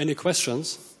 Any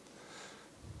questions?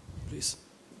 Please.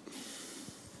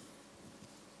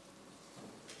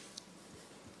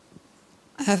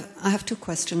 I have 2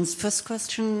 questions. First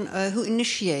question, who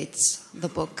initiates the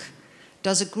book?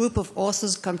 Does a group of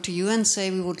authors come to you and say,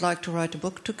 we would like to write a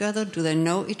book together? Do they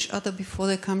know each other before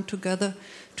they come together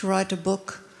to write a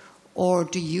book? Or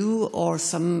do you or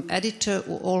some editor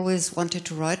who always wanted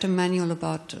to write a manual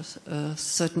about a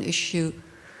certain issue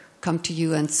come to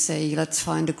you and say, let's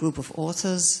find a group of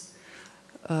authors?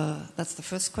 That's the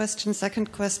first question.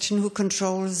 Second question, who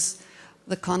controls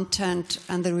the content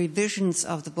and the revisions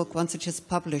of the book once it is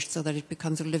published so that it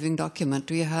becomes a living document?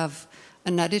 Do you have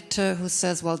an editor who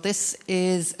says, well, this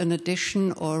is an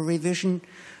addition or revision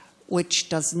which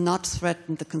does not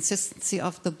threaten the consistency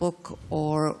of the book,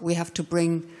 or we have to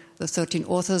bring the 13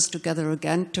 authors together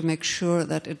again to make sure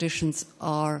that editions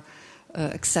are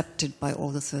accepted by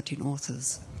all the 13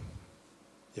 authors?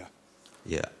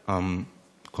 Yeah.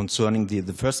 Concerning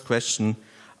the first question,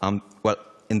 well,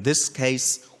 in this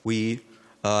case, we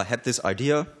had this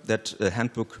idea that a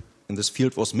handbook in this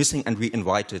field was missing, and we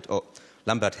invited, or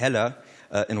Lambert Heller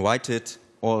invited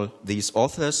all these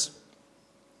authors.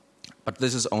 But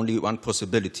this is only one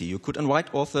possibility. You could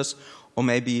invite authors, or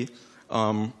maybe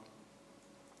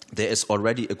there is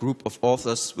already a group of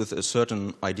authors with a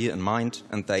certain idea in mind,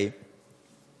 and they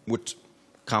would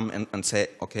come and say,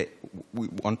 okay, we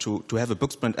want to have a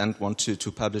book sprint and want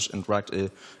to publish and write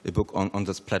a book on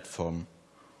this platform.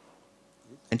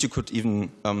 And you could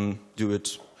even do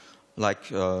it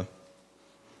like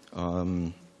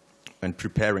when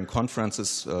preparing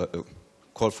conferences,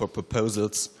 call for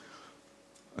proposals,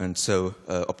 and so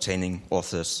obtaining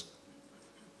authors.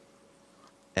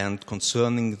 And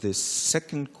concerning the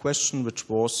second question, which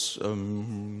was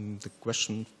the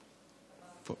question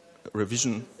for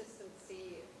revision.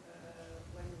 Consistency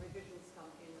when revisions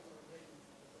come in.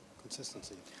 Or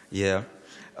Consistency. Yeah.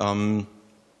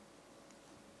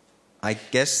 I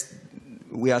guess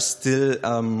we are still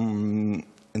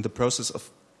in the process of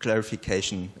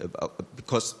clarification about,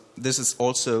 because this is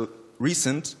also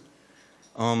recent,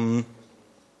 and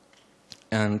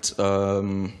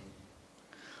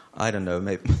I don't know.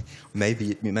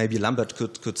 Maybe Lambert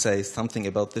could say something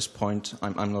about this point.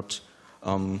 I'm not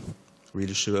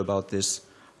really sure about this,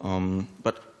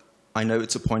 but I know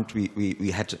it's a point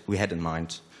we had in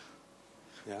mind.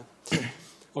 Yeah.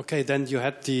 Okay, then you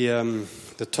had the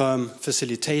term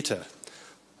facilitator.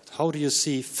 How do you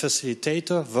see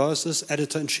facilitator versus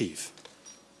editor-in-chief?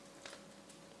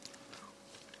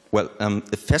 Well,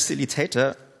 a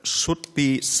facilitator should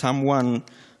be someone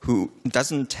who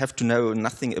doesn't have to know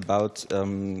nothing about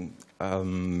the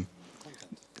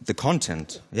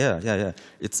content. Yeah.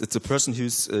 It's a person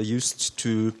who's used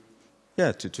to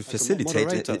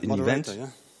facilitate an event.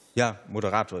 Yeah,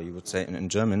 Moderator, you would say in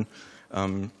German,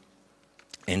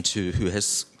 and who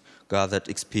has gathered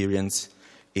experience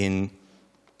in,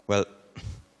 well,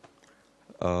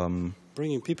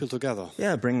 bringing people together.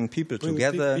 Yeah, bringing people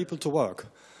together. People to work.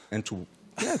 And to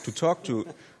talk, to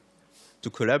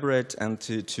collaborate, and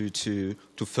to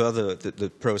further the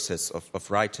process of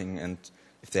writing. And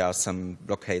if there are some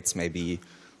blockades, maybe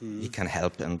he can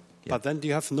help. And But then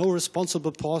you have no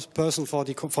responsible person for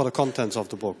the contents of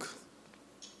the book.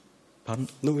 Pardon?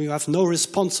 No, you have no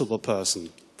responsible person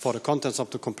for the contents of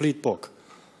the complete book.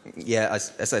 Yeah,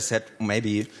 as I said,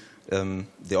 maybe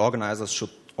the organizers should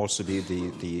also be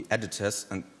the editors,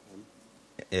 and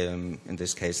in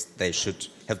this case, they should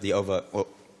have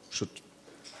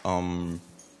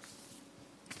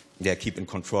keep in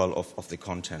control of the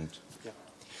content. Yeah.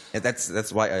 And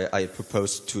that's why I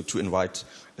proposed to invite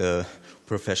a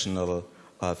professional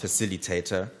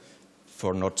facilitator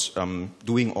for not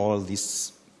doing all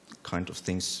these kind of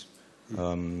things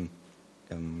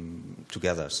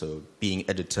together. So being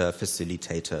editor,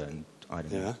 facilitator, and I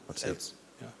don't know what else.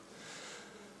 Yeah.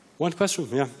 One question,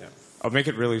 yeah. I'll make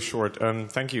it really short.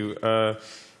 Thank you.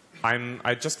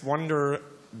 I just wonder,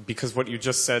 because what you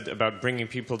just said about bringing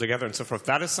people together and so forth,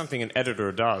 that is something an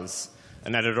editor does.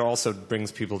 An editor also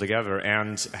brings people together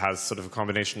and has sort of a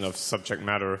combination of subject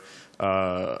matter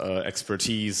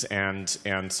expertise and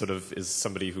sort of is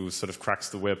somebody who sort of cracks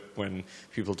the whip when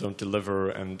people don't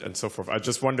deliver and so forth. I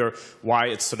just wonder why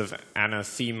it's sort of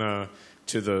anathema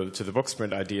to the book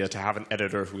sprint idea to have an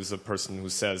editor who's a person who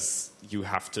says you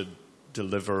have to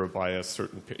deliver by a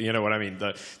certain, you know what I mean?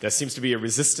 There seems to be a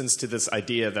resistance to this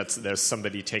idea that there's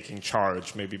somebody taking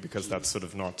charge, maybe because that's sort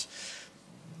of not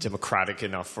democratic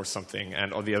enough or something.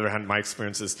 And on the other hand, my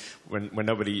experience is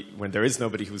when there is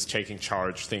nobody who's taking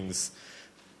charge, things,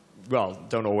 well,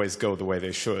 don't always go the way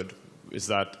they should. Is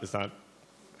that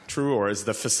true, or is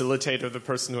the facilitator the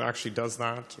person who actually does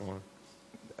that? Or?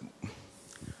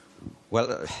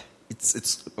 Well,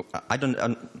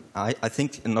 I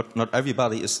think not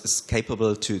everybody is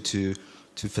capable to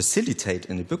facilitate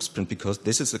in a book sprint, because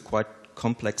this is a quite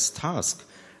complex task.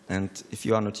 And if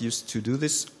you are not used to do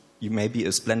this, you may be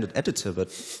a splendid editor, but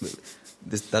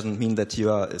this doesn't mean that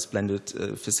you are a splendid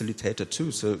facilitator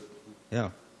too. So, yeah.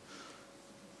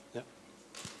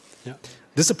 Yeah.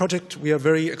 This is a project we are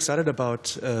very excited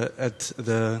about at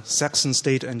the Saxon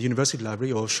State and University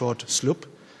Library, or short SLUB,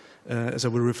 as I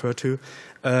will refer to.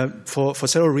 For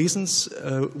several reasons,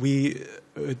 we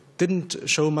didn't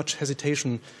show much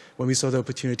hesitation when we saw the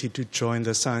opportunity to join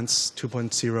the Science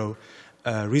 2.0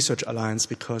 Research Alliance,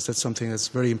 because that's something that's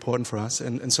very important for us.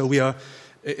 And so we are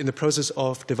in the process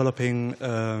of developing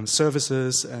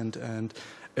services and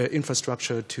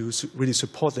infrastructure to really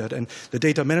support that. And the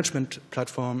data management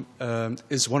platform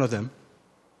is one of them.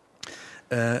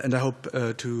 And I hope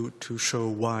to show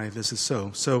why this is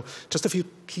so. So just a few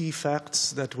key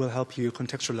facts that will help you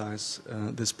contextualize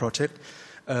this project.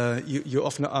 You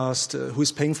often asked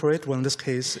who's paying for it. Well, in this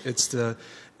case, it's the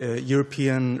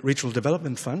European Regional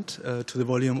Development Fund to the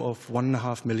volume of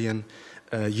 €1.5 million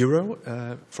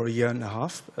for a year and a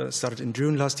half. Started in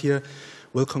June last year,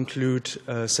 will conclude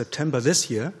September this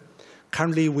year.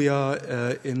 Currently, we are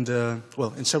in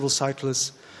several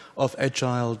cycles of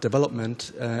agile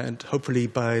development, and hopefully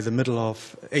by the middle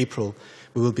of April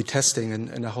we will be testing,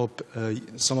 and I hope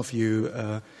some of you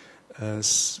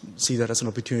see that as an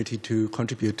opportunity to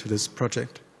contribute to this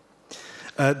project.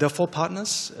 There are 4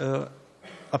 partners.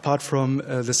 Apart from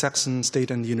the Saxon State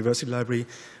and University Library,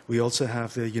 we also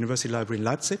have the University Library in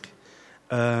Leipzig,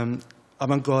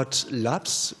 Avant-Garde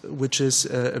Labs, which is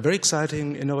a very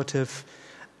exciting, innovative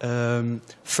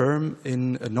firm,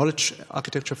 a knowledge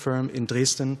architecture firm in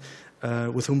Dresden,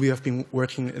 with whom we have been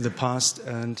working in the past,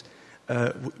 and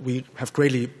we have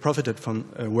greatly profited from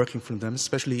working from them,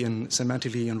 especially in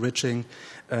semantically enriching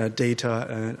data,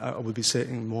 and I will be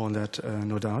saying more on that,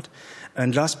 no doubt.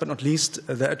 And last but not least,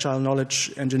 the Agile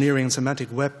Knowledge Engineering and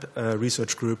Semantic Web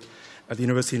Research Group at the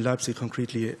University in Leipzig,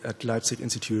 concretely at Leipzig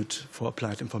Institute for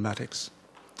Applied Informatics.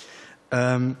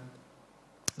 There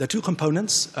are 2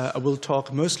 components. I will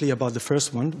talk mostly about the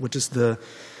first one, which is the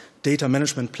data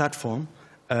management platform.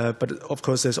 But of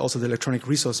course, there's also the electronic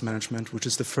resource management, which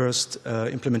is the first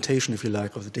implementation, if you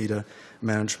like, of the data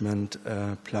management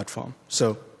platform.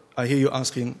 So I hear you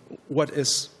asking, what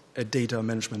is a data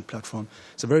management platform?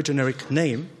 It's a very generic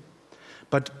name,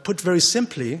 but put very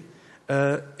simply,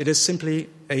 it is simply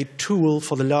a tool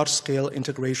for the large-scale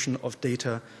integration of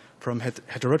data from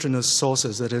heterogeneous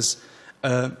sources. That is,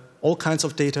 all kinds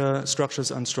of data,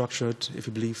 structures, unstructured, if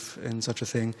you believe in such a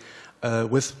thing,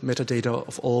 with metadata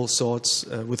of all sorts,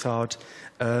 without.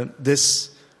 This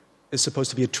is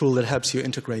supposed to be a tool that helps you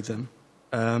integrate them.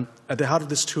 At the heart of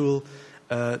this tool,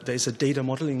 there is a data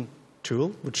modeling tool,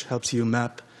 which helps you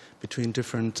map between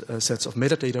different sets of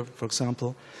metadata, for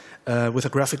example, with a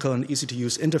graphical and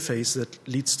easy-to-use interface that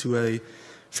leads to a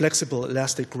flexible,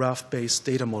 elastic, graph-based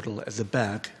data model at the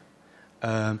back.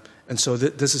 And so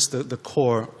this is the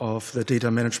core of the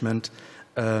data management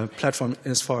platform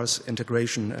as far as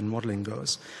integration and modeling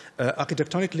goes.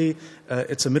 Architectonically,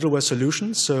 it's a middleware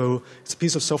solution, so it's a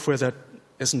piece of software that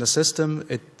isn't a system.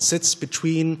 It sits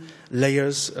between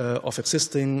layers of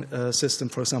existing system,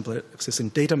 for example, existing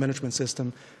data management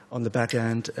system on the back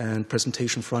end and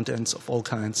presentation front ends of all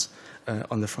kinds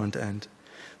on the front end.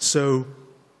 So,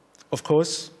 of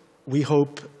course, we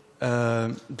hope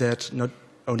that not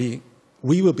only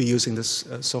we will be using this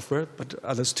software, but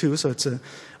others too, so it's an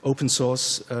open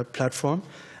source platform.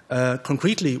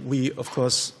 Concretely, we, of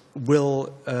course,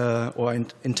 will, or are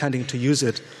intending to use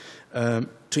it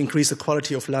to increase the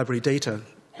quality of library data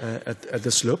at the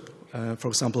SLUB, for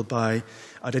example, by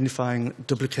identifying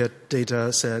duplicate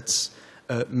data sets,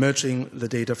 merging the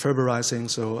data,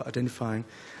 verbalizing, so identifying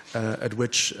at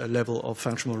which level of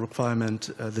functional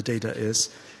requirement the data is,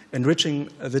 enriching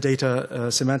the data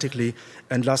semantically,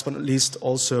 and last but not least,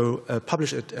 also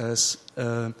publish it as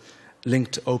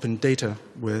linked open data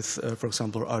with, for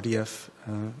example, RDF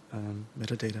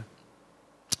metadata.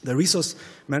 The resource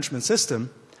management system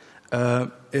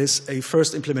is a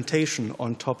first implementation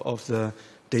on top of the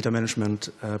data management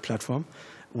platform.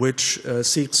 which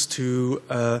seeks to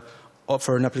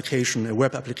offer an application, a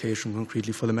web application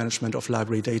concretely, for the management of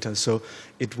library data. So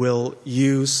it will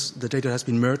use the data that has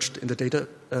been merged in the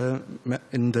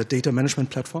data management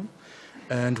platform,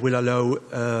 and will allow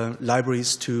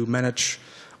libraries to manage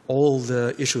all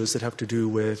the issues that have to do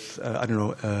with,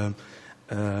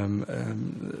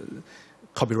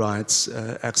 copyrights,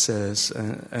 access,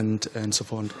 and so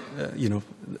forth,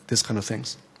 this kind of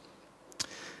things.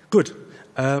 Good.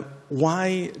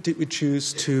 Why did we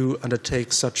choose to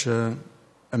undertake such an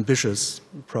ambitious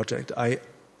project? I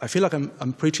feel like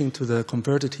I'm preaching to the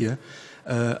converted here.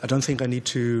 I don't think I need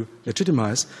to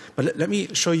legitimize, but let me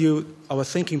show you our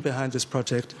thinking behind this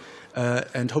project,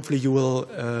 and hopefully you will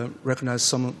recognize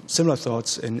some similar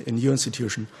thoughts in your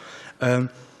institution.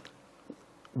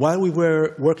 While we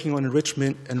were working on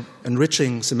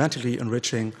semantically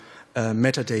enriching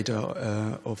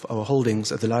metadata of our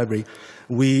holdings at the library,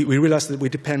 we realized that we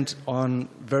depend on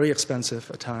very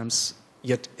expensive, at times,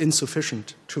 yet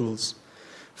insufficient tools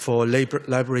for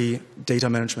library data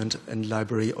management and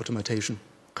library automation.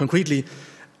 Concretely,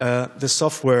 the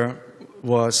software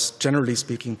was, generally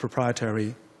speaking,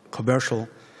 proprietary, commercial,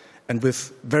 and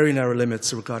with very narrow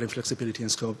limits regarding flexibility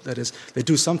and scope. That is, they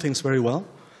do some things very well,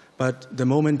 but the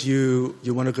moment you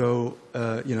want to go,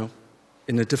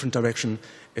 in a different direction,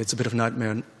 it's a bit of a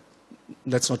nightmare.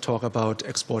 Let's not talk about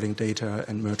exporting data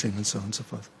and merging and so on and so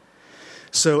forth.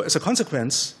 So as a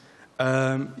consequence,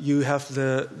 you have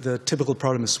the typical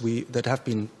problems that have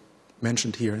been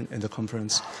mentioned here in the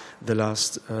conference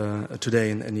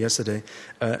today and yesterday.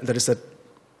 That is that,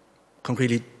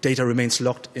 concretely, data remains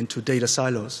locked into data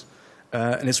silos.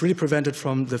 And it's really prevented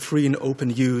from the free and open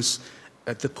use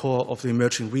at the core of the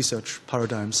emerging research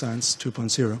paradigm, Science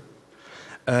 2.0.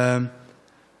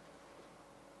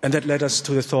 And that led us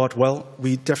to the thought, well,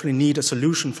 we definitely need a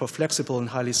solution for flexible and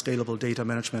highly scalable data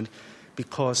management,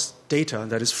 because data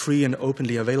that is free and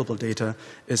openly available data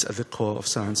is at the core of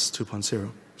Science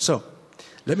 2.0. So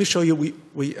let me show you,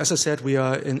 as I said, we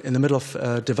are in the middle of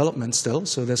development still,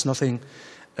 so there's nothing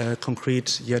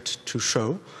concrete yet to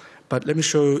show. But let me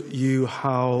show you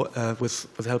how, with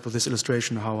the help of this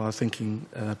illustration, how our thinking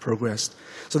progressed.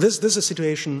 So this is a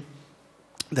situation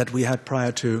that we had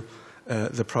prior to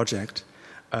the project.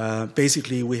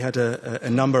 Basically, we had a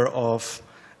number of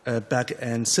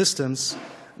back-end systems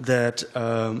that,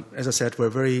 as I said, were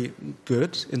very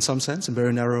good in some sense, in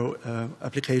very narrow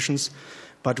applications,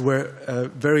 but were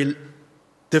very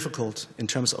difficult in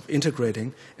terms of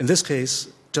integrating. In this case,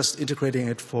 just integrating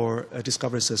it for a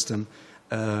discovery system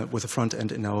with a front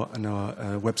end in our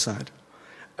website.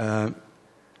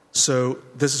 So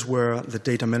this is where the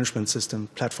data management system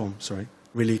platform,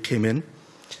 really came in.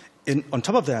 On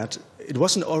top of that, it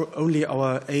wasn't only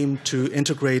our aim to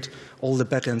integrate all the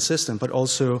back-end system, but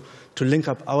also to link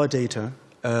up our data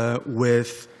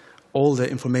with all the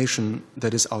information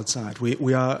that is outside.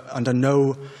 We are under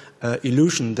no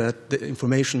illusion that the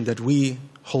information that we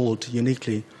hold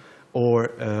uniquely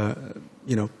or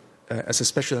as a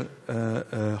special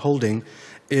holding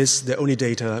is the only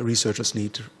data researchers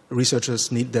need.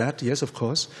 Researchers need that, yes, of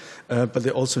course, but they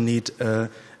also need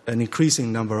an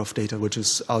increasing number of data which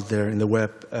is out there in the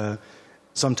web,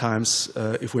 sometimes,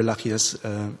 if we're lucky, as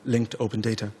linked open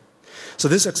data. So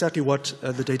this is exactly what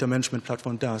the data management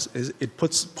platform does. It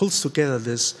pulls together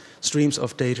these streams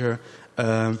of data.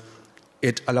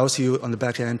 It allows you on the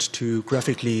back end to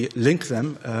graphically link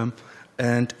them,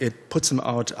 and it puts them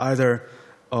out either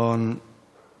on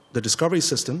the discovery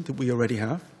system that we already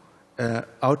have,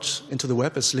 out into the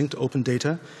web as linked open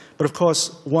data. But of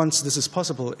course, once this is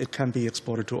possible, it can be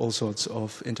exported to all sorts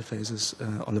of interfaces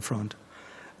on the front.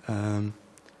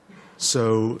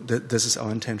 So this is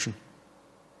our intention.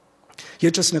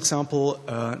 Here, just an example.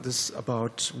 This is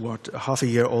about, half a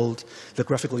year old, the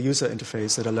graphical user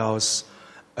interface that allows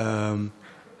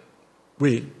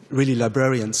really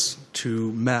librarians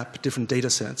to map different data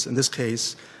sets. In this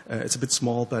case, it's a bit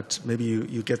small, but maybe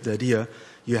you get the idea.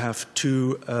 You have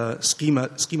two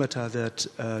schemata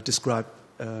that describe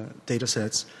data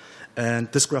sets,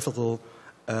 and this graphical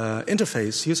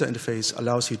user interface,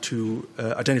 allows you to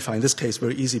identify, in this case,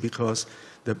 very easy, because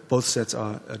both sets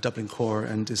are doubling core,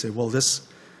 and they say, well, this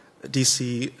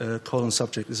DC colon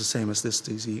subject is the same as this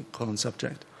DC colon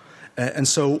subject. And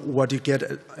so what you get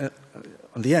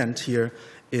on the end here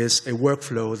is a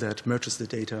workflow that merges the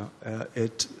data.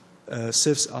 It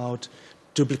sifts out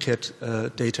duplicate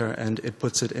data, and it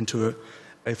puts it into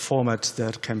a format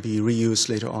that can be reused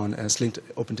later on as linked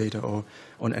open data or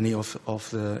on any of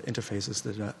the interfaces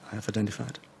that I have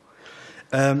identified.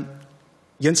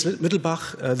 Jens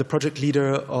Mittelbach, the project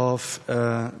leader of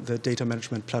the data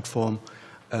management platform,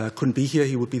 couldn't be here.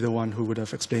 He would be the one who would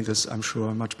have explained this, I'm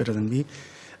sure, much better than me.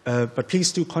 But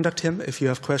please do contact him if you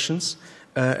have questions.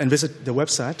 And visit the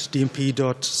website,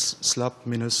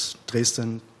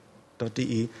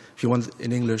 dmp.slub-dresden.de, if you want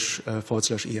in English,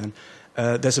 /en.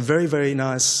 There's a very, very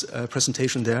nice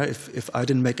presentation there. If I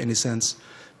didn't make any sense,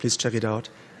 please check it out.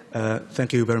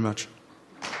 Thank you very much.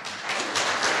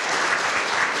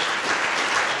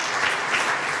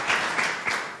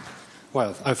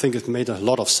 Well, I think it made a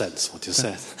lot of sense, what you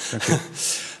said. Thank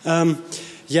you.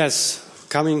 Yes,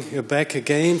 coming back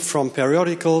again from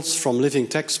periodicals, from living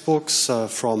textbooks,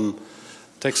 from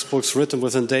textbooks written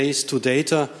within days to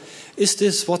data. Is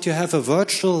this what you have, a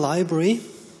virtual library?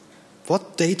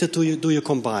 What data do you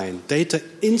combine? Data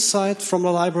inside from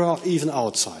the library or even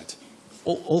outside?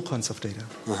 All kinds of data.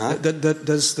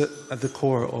 That's at the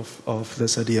core of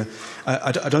this idea.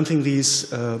 I don't think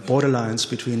these borderlines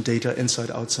between data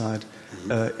inside, outside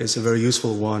is a very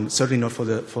useful one, certainly not for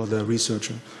the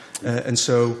researcher. And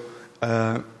so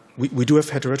we do have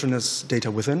heterogeneous data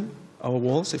within our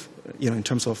walls, in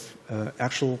terms of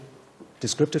actual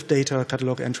descriptive data,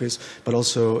 catalog entries, but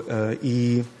also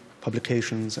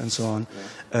e-publications and so on.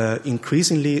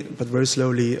 Increasingly, but very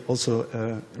slowly, also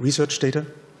research data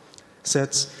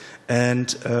sets,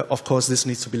 and of course this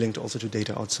needs to be linked also to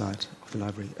data outside of the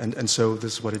library, and so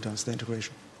this is what it does, the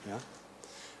integration. Yeah.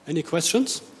 Any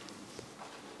questions?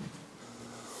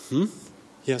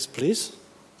 Yes, please.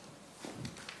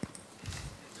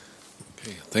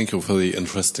 Okay, thank you for the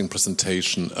interesting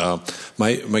presentation.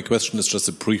 My question is just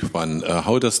a brief one.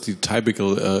 How does the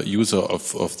typical user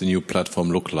of the new platform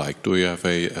look like? Do you have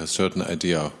a certain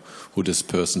idea who this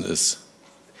person is?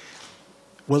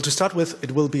 Well, to start with,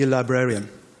 it will be a librarian.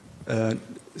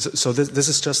 So this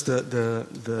is just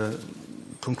the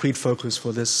concrete focus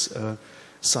for this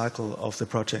cycle of the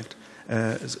project.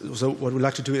 So what we'd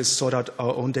like to do is sort out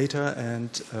our own data,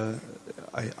 and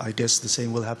I guess the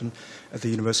same will happen at the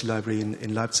University Library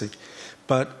in Leipzig.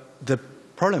 But the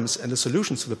problems and the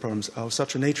solutions to the problems are of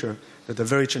such a nature that they're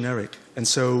very generic. And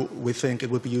so we think it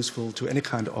would be useful to any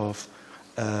kind of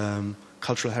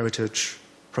cultural heritage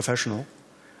professional.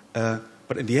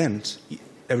 But in the end,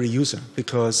 every user,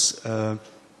 because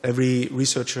every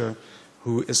researcher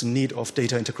who is in need of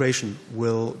data integration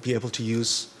will be able to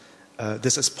use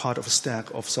this as part of a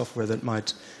stack of software that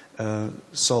might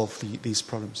solve these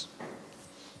problems.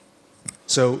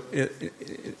 So,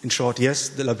 in short, yes,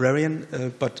 the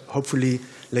librarian, but hopefully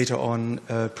later on,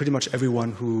 pretty much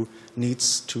everyone who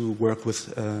needs to work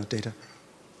with data.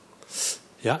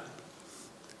 Yeah.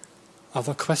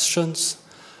 Other questions?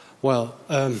 Well,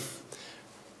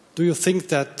 do you think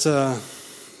that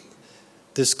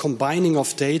this combining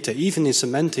of data, even in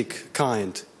semantic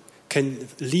kind, can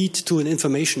lead to an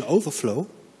information overflow?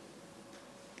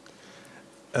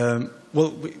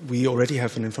 Well, we already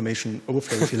have an information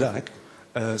overflow, if you like.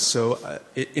 So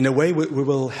in a way, we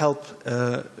will help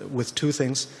with two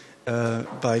things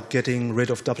by getting rid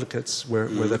of duplicates where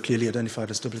they're clearly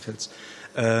identified as duplicates.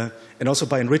 And also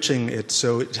by enriching it,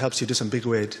 so it helps you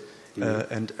disambiguate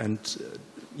and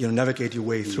navigate your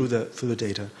way through the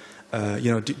data.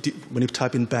 When you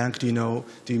type in bank, do you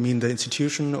mean the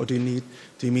institution, or do you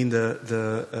mean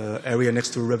the area next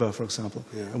to a river, for example?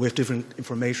 Yeah. And we have different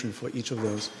information for each of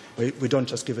those. We don't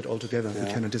just give it all together. Yeah.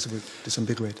 We cannot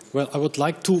disambiguate. Well, I would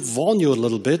like to warn you a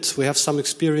little bit. We have some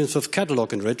experience with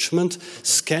catalog enrichment,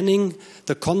 scanning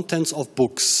the contents of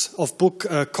books, of book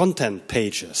content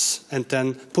pages, and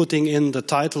then putting in the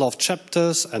title of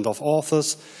chapters and of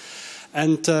authors.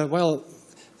 And,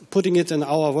 putting it in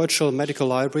our virtual medical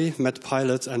library,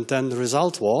 MedPilot, and then the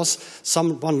result was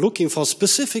someone looking for a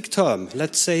specific term,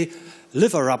 let's say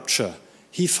liver rupture.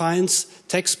 He finds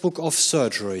textbook of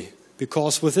surgery,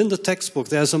 because within the textbook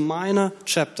there's a minor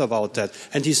chapter about that,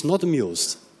 and he's not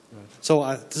amused. Right.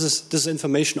 So this is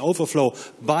information overflow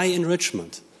by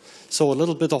enrichment. So a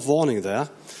little bit of warning there.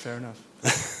 Fair enough.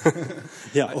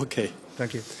 Yeah, okay.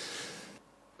 Thank you.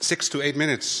 6 to 8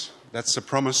 minutes, that's a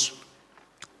promise.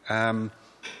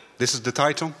 This is the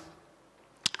title.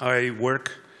 I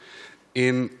work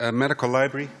in a medical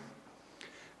library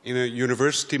in a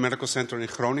university medical center in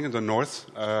Groningen, the north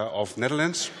of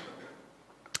Netherlands.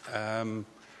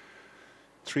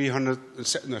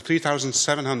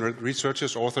 3,700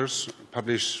 researchers, authors,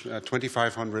 publish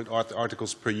 2,500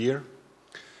 articles per year.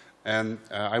 And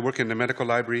I work in the medical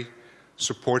library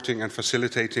supporting and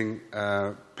facilitating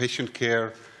patient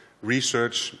care,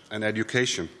 research and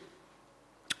education.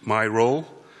 My role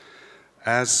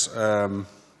as a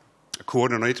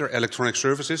coordinator, electronic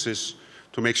services, is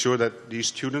to make sure that these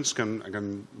students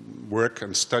can work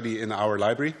and study in our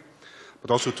library,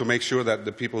 but also to make sure that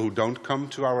the people who don't come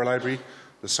to our library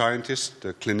the scientists,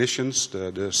 the clinicians,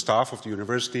 the staff of the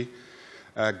university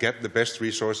get the best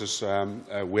resources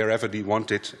wherever they want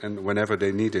it and whenever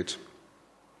they need it.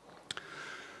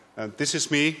 This is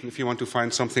me, if you want to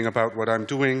find something about what I'm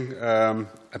doing,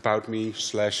 about me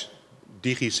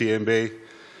 /digicmb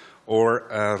or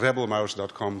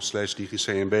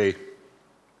rebelmouse.com/digicmb.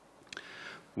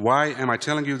 Why am I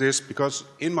telling you this? Because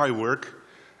in my work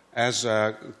as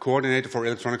a coordinator for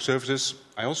electronic services,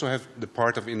 I also have the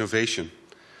part of innovation.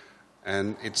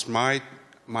 And it's my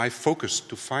focus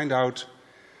to find out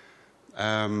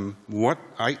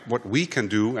what we can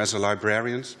do as a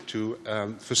librarians to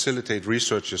facilitate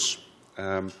researchers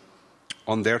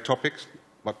on their topics,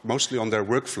 but mostly on their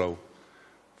workflow.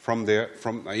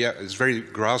 It's very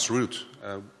grassroots.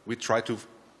 We try to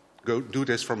do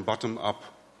this from bottom up.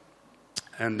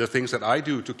 And the things that I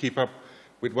do to keep up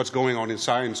with what's going on in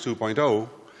Science 2.0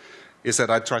 is that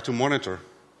I try to monitor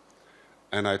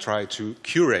and I try to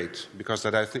curate, because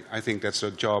I think that's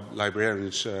a job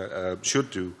librarians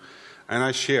should do. And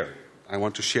I share. I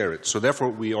want to share it. So therefore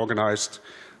we organized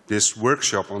this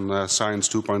workshop on Science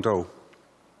 2.0.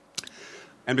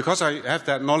 And because I have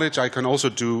that knowledge, I can also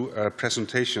do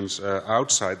presentations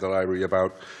outside the library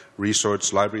about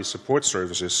research library support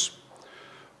services,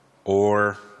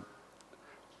 or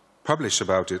publish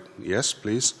about it. Yes,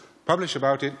 please. Publish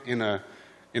about it in a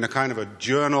kind of a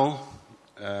journal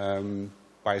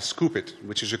by Scoopit,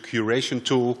 which is a curation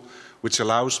tool which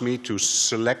allows me to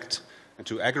select and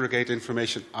to aggregate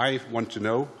information I want to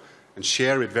know and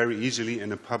share it very easily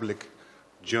in a public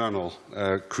journal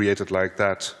created like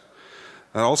that.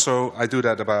 Also, I do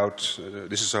that about,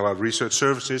 this is about research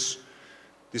services,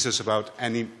 this is about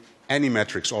any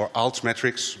metrics or alt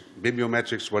metrics,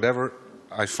 bibliometrics, whatever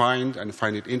I find and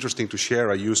find it interesting to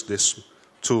share, I use this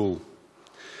tool.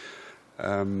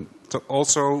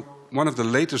 Also, one of the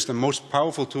latest and most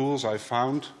powerful tools I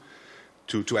found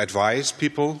to advise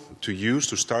people to use,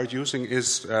 to start using,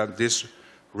 is this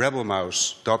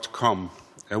rebelmouse.com,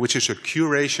 which is a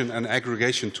curation and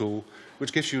aggregation tool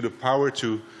which gives you the power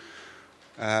to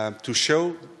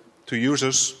show to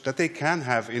users that they can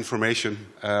have information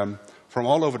from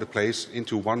all over the place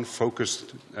into one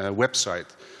focused website.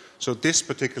 So this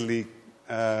particularly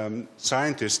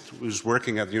scientist who's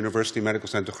working at the University Medical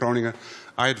Center Groningen,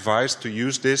 I advised to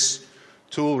use this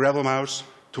tool, Rebelmouse,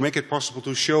 to make it possible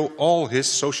to show all his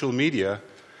social media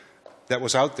that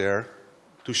was out there,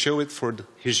 to show it for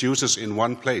his users in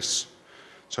one place.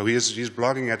 So he's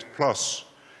blogging at PLOS,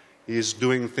 he's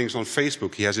doing things on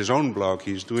Facebook, he has his own blog,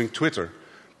 he's doing Twitter,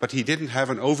 but he didn't have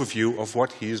an overview of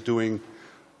what he is doing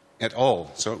at all.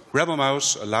 So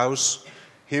Rebelmouse allows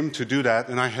him to do that,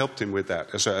 and I helped him with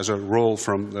that as a role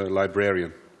from the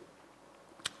librarian.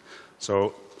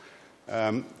 So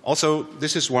also,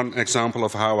 this is one example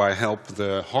of how I help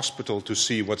the hospital to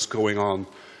see what's going on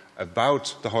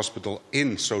about the hospital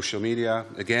in social media.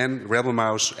 Again,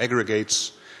 Rebelmouse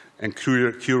aggregates and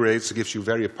curates, gives you a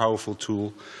very powerful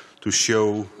tool to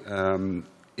show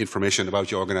information about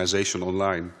your organization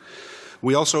online.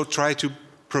 We also try to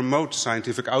promote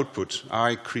scientific output.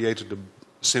 I created a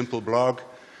simple blog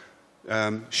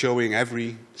showing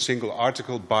every single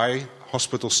article by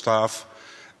hospital staff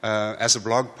as a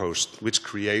blog post, which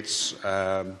creates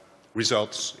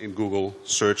results in Google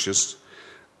searches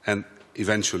and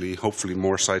eventually, hopefully,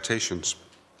 more citations.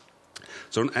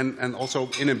 So, and also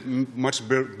in a much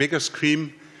bigger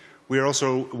scheme, we are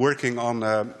also working on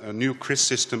a new CRIS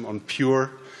system on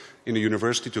Pure in the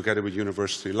university, together with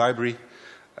University Library,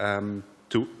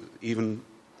 to even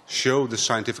show the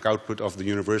scientific output of the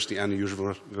university and the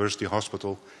university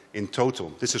hospital in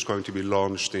total. This is going to be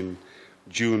launched in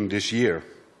June this year.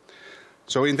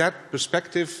 So in that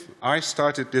perspective, I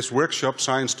started this workshop,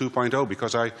 Science 2.0,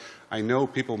 because I know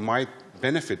people might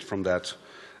benefit from that.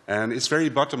 And it's very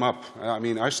bottom-up. I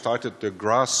mean, I started the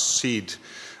grass seed.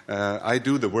 I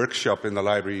do the workshop in the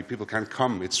library. People can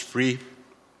come. It's free.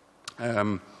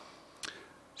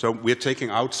 So we're taking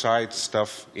outside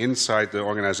stuff inside the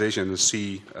organization and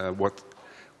see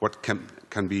what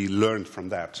can be learned from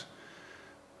that.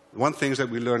 One thing that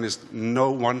we learn is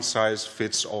no one size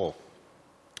fits all.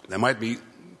 There might be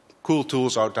cool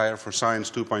tools out there for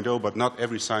Science 2.0, but not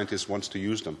every scientist wants to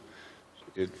use them.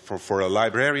 For a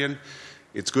librarian,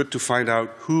 it's good to find out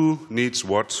who needs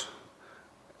what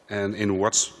and in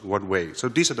what way. So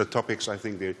these are the topics. I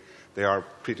think they are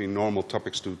pretty normal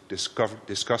topics to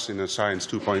discuss in a Science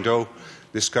 2.0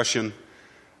 discussion.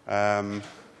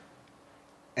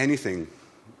 Anything.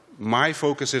 My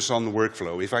focus is on the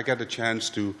workflow. If I get a chance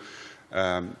to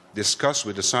discuss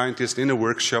with the scientist in a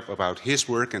workshop about his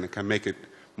work, and it can make it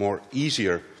more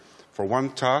easier for one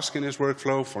task in his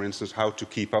workflow, for instance, how to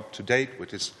keep up to date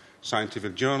with his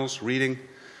scientific journals, reading,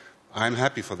 I'm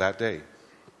happy for that day.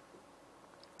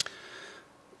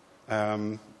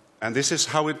 And this is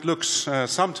how it looks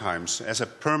sometimes as a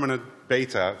permanent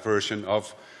beta version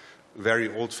of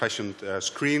very old-fashioned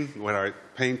screen where I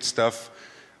paint stuff,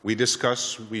 we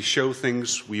discuss, we show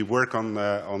things, we work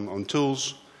on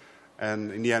tools,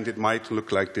 and in the end it might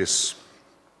look like this.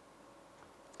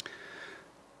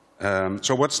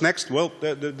 So what's next? Well,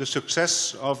 the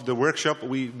success of the workshop,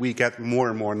 we get more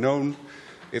and more known.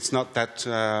 It's not that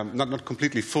not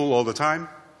completely full all the time,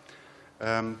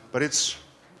 but it's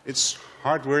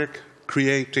hard work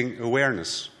creating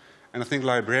awareness, and I think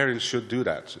librarians should do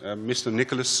that. Mr.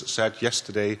 Nicholas said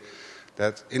yesterday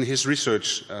that in his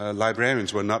research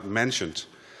librarians were not mentioned,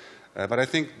 but I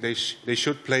think they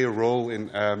should play a role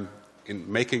in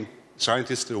making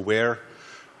scientists aware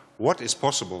what is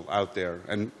possible out there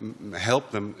and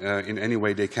help them in any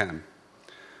way they can.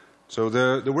 So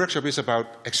the workshop is about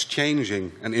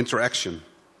exchanging and interaction,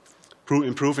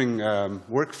 improving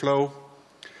workflow,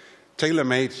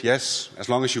 tailor-made, yes, as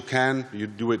long as you can, you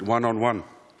do it one-on-one.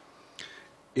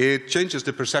 It changes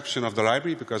the perception of the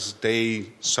library because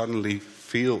they suddenly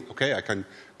feel, okay, I can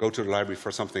go to the library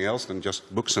for something else than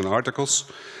just books and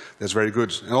articles. That's very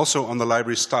good. And also on the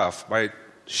library staff, by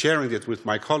sharing it with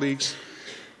my colleagues,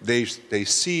 they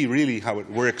see really how it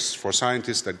works for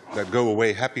scientists that go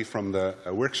away happy from the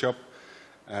workshop.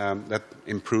 That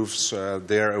improves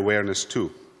their awareness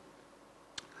too.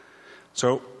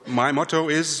 So my motto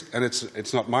is, and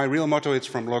it's not my real motto, it's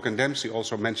from Locke and Dempsey,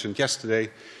 also mentioned yesterday,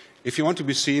 if you want to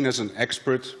be seen as an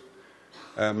expert,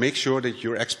 make sure that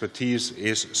your expertise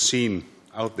is seen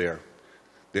out there.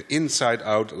 The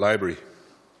inside-out library.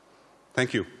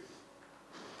 Thank you.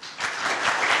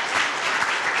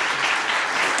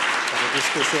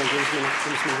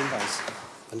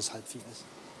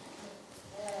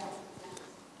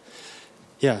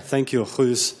 Yeah, thank you,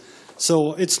 Guus.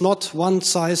 So it's not one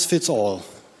size fits all,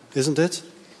 isn't it?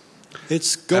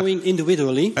 It's going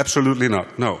individually? Absolutely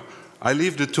not, no. I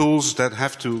leave the tools that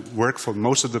have to work for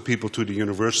most of the people to the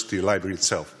university library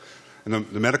itself. In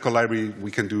the medical library,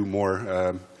 we can do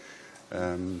more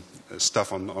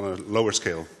stuff on a lower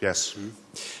scale, yes.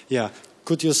 Yeah.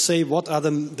 Could you say what are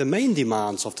the main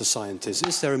demands of the scientists?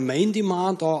 Is there a main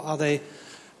demand or are they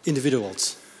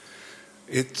individuals?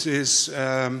 It is,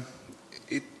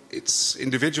 it's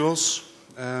individuals,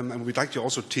 and we'd like to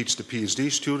also teach the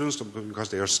PhD students because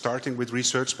they are starting with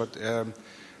research, but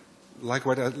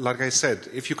like I said,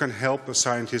 if you can help a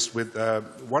scientist with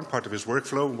one part of his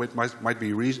workflow, which might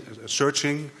be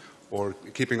researching or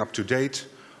keeping up to date,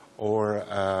 or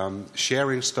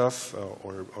sharing stuff,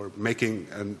 or making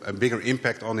a bigger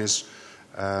impact on his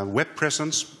web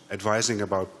presence, advising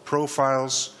about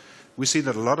profiles. We see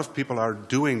that a lot of people are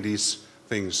doing these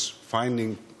things,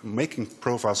 making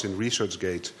profiles in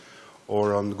ResearchGate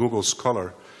or on Google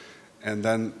Scholar. And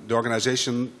then the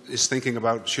organization is thinking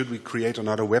about, should we create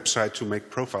another website to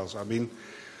make profiles? I mean,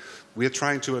 we are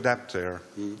trying to adapt there,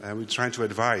 and we're trying to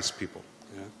advise people.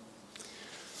 Yeah.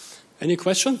 Any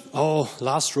question? Oh,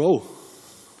 last row.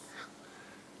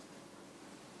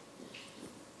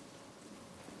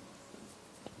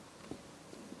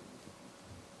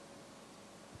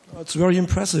 It's very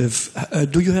impressive.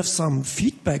 Do you have some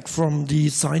feedback from the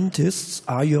scientists?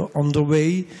 Are you on the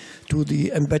way to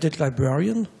the embedded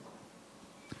librarian?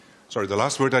 Sorry, the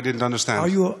last word I didn't understand. Are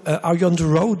you on the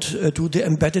road to the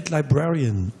embedded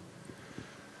librarian?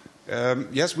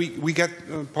 Yes, we get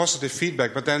positive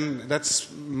feedback, but then that's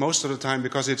most of the time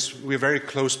because we're very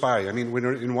close by. I mean,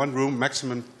 we're in one room,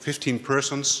 maximum 15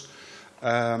 persons,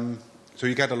 so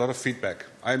you get a lot of feedback.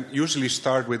 I usually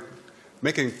start with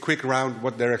making a quick round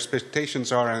what their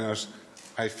expectations are, and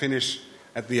I finish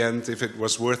at the end if it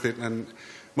was worth it. And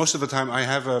most of the time I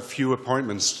have a few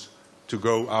appointments to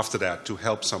go after that to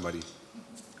help somebody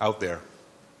out there.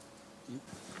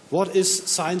 What is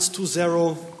Science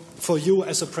 2.0 for you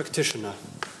as a practitioner?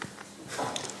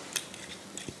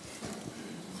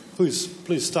 Please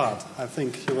start. I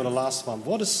think you were the last one.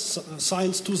 What is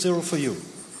Science 2.0 for you?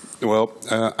 Well,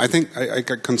 I think I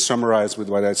can summarize with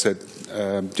what I said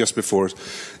just before.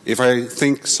 If I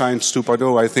think Science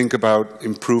 2.0, I think about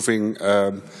improving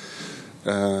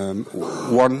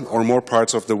one or more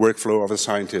parts of the workflow of the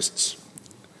scientists.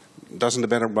 It doesn't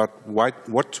matter about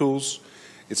what tools,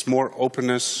 it's more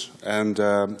openness and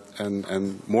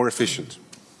more efficient.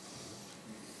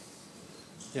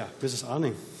 Yeah, Mrs.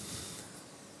 Arning.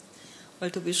 Well,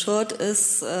 to be short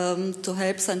is to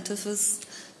help scientists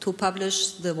to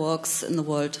publish the works in the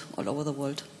world, all over the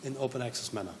world. In open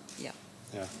access manner. Yeah.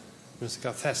 Yeah. Mr.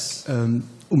 Garcés.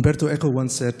 Umberto Eco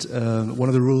once said, one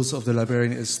of the rules of the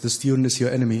librarian is the student is your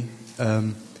enemy.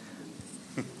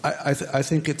 I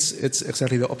think it's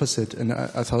exactly the opposite, and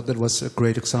I thought that was a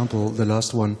great example, the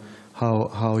last one,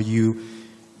 how you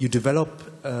develop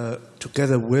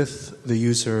together with the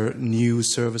user new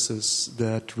services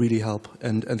that really help,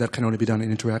 and that can only be done in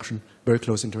interaction, very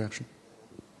close interaction.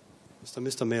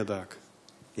 Mr. Mehlberg.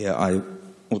 Yeah, I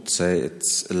would say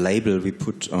it's a label we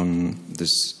put on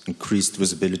this increased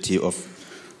visibility of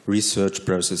research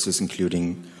processes,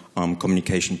 including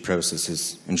communication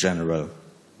processes in general.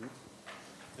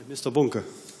 And Mr. Bunke.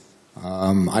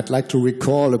 I'd like to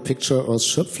recall a picture Urs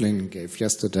Schöpfling gave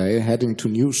yesterday, heading to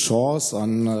new shores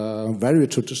on very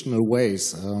traditional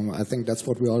ways. I think that's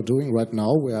what we are doing right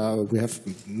now. We have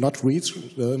not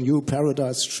reached new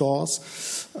paradise shores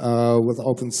with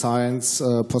open science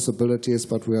possibilities,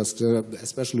 but we are still,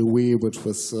 especially we, which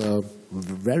was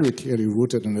very clearly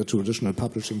rooted in a traditional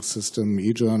publishing system,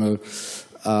 e-journal.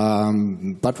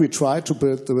 But we try to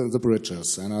build the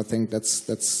bridges, and I think that's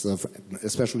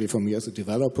especially for me as a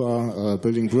developer,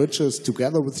 building bridges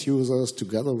together with users,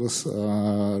 together with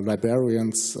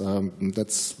librarians.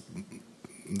 That's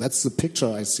the picture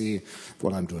I see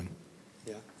what I'm doing.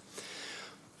 Yeah.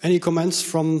 Any comments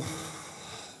from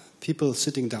people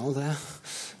sitting down there?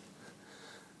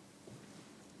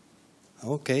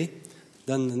 Okay.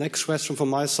 Then the next question from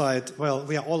my side, well,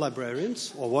 we are all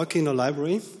librarians, or working in a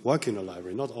library,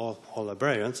 not all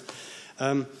librarians.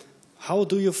 How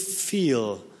do you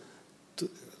feel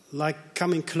like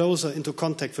coming closer into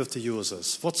contact with the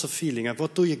users? What's the feeling, and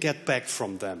what do you get back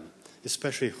from them?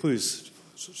 Especially Guus,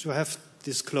 you have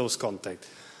this close contact.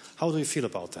 How do you feel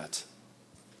about that?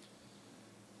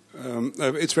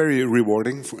 It's very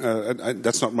rewarding.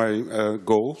 That's not my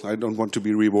goal. I don't want to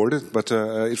be rewarded, but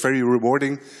it's very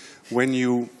rewarding when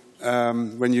you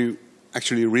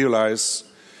actually realize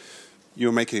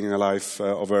you're making the life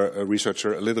of a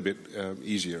researcher a little bit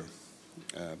easier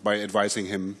by advising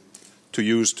him to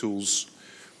use tools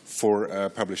for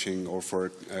publishing or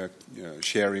for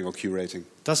sharing or curating.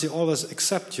 Does he always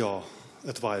accept your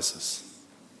advices?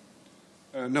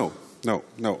 No.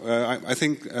 I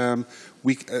think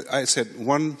I said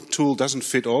one tool doesn't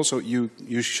fit all, so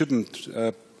you shouldn't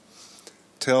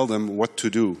tell them what to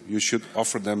do. You should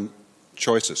offer them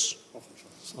choices.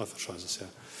 Offer choices,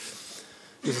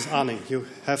 yeah. Mrs. Arning, you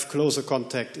have closer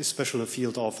contact, especially in the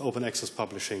field of open access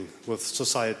publishing, with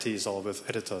societies or with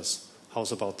editors.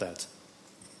 How's about that?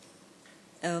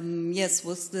 Yes,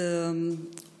 with the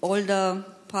older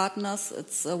partners,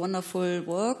 it's a wonderful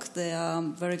work. They are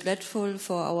very grateful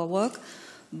for our work,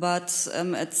 but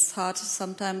it's hard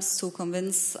sometimes to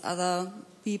convince other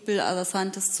people, other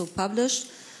scientists to publish.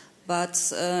 But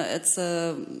it's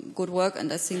a good work,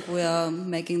 and I think we are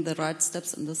making the right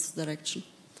steps in this direction.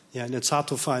 Yeah, and it's hard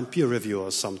to find peer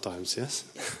reviewers sometimes, yes?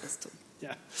 Yes, that's true.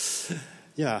 Yeah.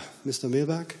 Yeah, Mr.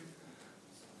 Mehlberg?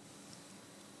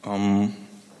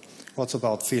 What's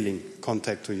about feeling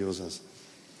contact to users?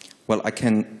 Well, I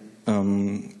can.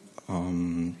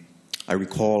 I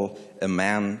recall a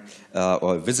man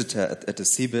or a visitor at the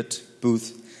CeBIT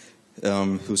booth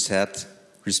who said,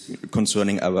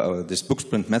 concerning this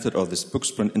book-sprint method or this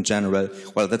book-sprint in general,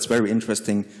 well, that's very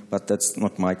interesting, but that's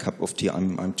not my cup of tea.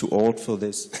 I'm too old for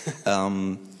this.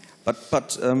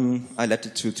 But I let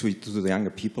it to the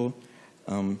younger people.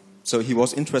 So he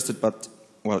was interested, but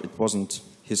well, it wasn't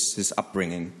his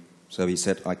upbringing. So he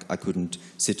said I couldn't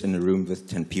sit in a room with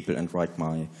 10 people and write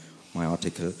my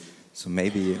article. So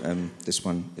maybe this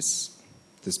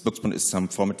book-sprint is some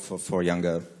format for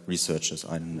younger researchers.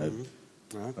 I don't know. Mm-hmm.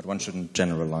 Right. But one shouldn't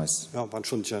generalize. No, one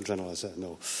shouldn't generalize that,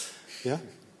 no. Yeah?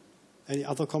 Any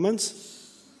other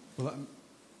comments? Well,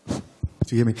 do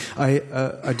you hear me?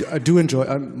 I do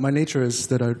enjoy, my nature is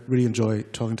that I really enjoy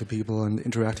talking to people and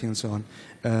interacting and so on.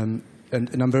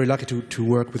 And I'm very lucky to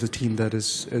work with a team that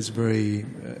is very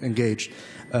engaged.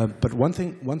 But one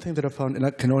thing that I found, and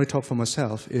I can only talk for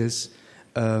myself, is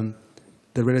the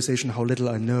realization how little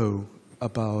I know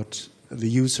about the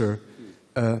user.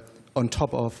 On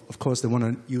top of course, they want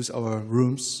to use our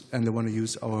rooms and they want to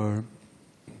use our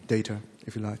data,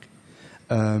 if you like.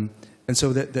 And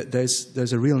so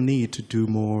there's a real need to do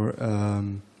more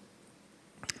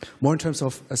in terms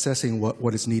of assessing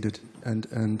what is needed.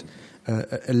 And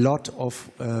a lot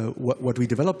of what we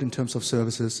developed in terms of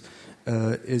services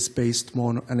is based more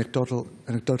on anecdotal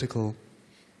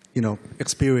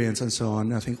experience and so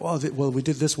on. I think, well, we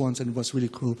did this once and it was really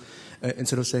cool.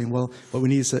 Instead of saying, well, what we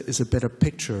need is a better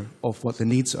picture of what the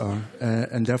needs are,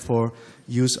 and therefore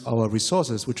use our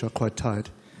resources, which are quite tight,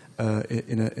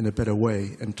 in a better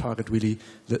way and target really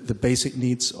the basic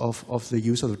needs of the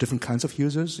user, the different kinds of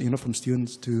users, from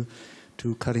students to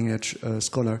cutting-edge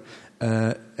scholar,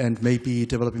 and maybe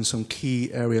developing some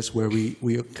key areas where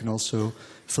we can also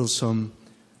fill some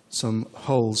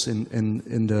holes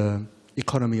in the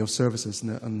economy of services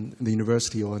in the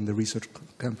university or in the research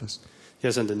campus.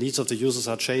 Yes, and the needs of the users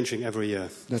are changing every year.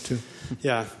 That too.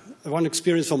 Yeah. One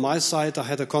experience from my side, I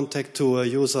had a contact to a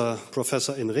user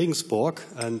professor in Regensburg,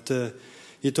 and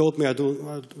he told me, I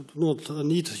do not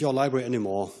need your library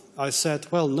anymore. I said,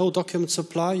 well, no document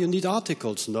supply, you need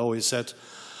articles. No, he said,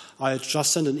 I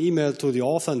just send an email to the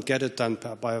author and get it done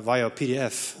via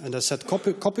PDF. And I said,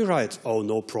 copyright? Oh,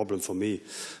 no problem for me.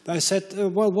 But I said,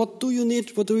 well, what do you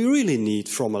need? What do you really need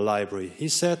from a library? He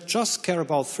said, just care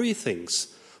about 3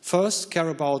 things. First, care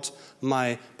about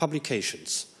my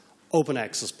publications. Open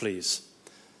access, please.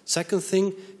 Second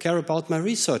thing, care about my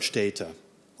research data.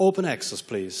 Open access,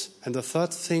 please. And the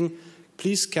third thing,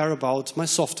 please care about my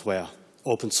software,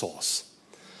 open source.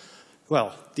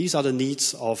 Well, these are the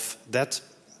needs of that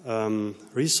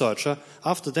researcher.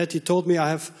 After that, he told me I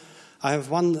have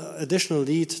one additional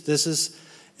need. This is,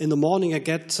 in the morning I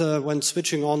get, when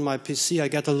switching on my PC, I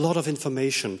get a lot of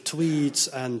information, tweets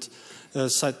and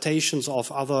citations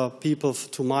of other people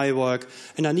to my work,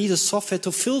 and I need a software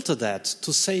to filter that,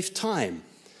 to save time.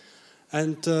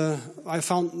 And I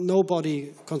found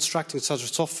nobody constructing such a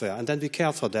software, and then we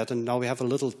cared for that, and now we have a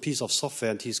little piece of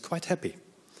software, and he's quite happy.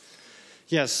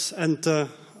 Yes, and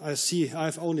I see I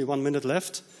have only 1 minute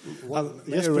left.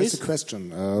 Yes, please. Raise a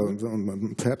question,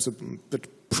 perhaps a bit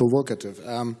provocative.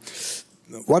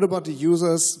 What about the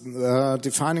users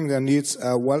defining their needs?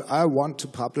 Well, I want to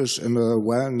publish in a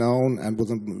well-known and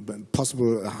with a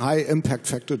possible high impact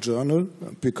factor journal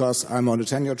because I'm on a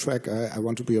tenure track. I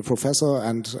want to be a professor,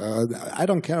 and I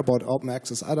don't care about open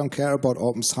access. I don't care about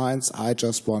open science. I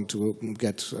just want to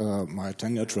get my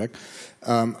tenure track.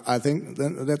 I think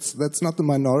that's not the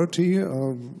minority.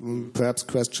 Perhaps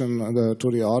question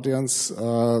to the audience.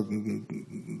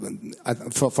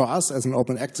 For us as an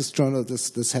open access journal,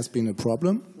 this has been a problem.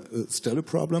 Still a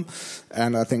problem,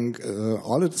 and I think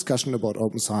all the discussion about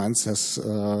open science has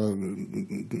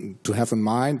to have in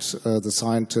mind the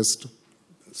scientist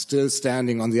still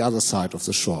standing on the other side of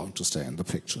the shore to stay in the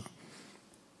picture.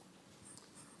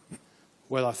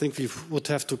 Well, I think we would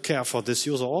have to care for this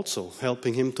user also,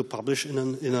 helping him to publish in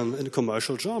a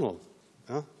commercial journal,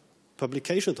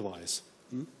 publication-wise.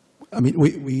 I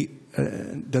mean,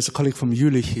 there's a colleague from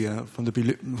Ulrich here,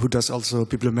 who does also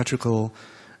bibliometrical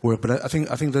work, but I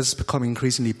think that's becoming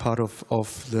increasingly part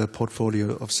of the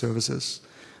portfolio of services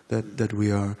that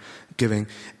we are giving.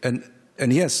 And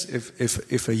yes,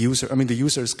 if a user, I mean, the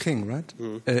user is king, right?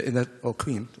 Or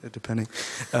queen, depending.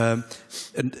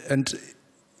 And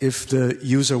if the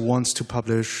user wants to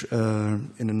publish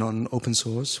in a non-open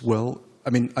source, well, I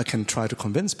mean, I can try to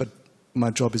convince, but my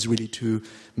job is really to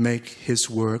make his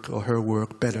work or her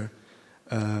work better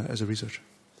as a researcher.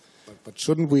 But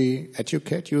shouldn't we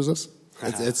educate users?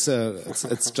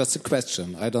 It's just a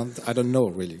question. I don't know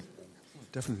really.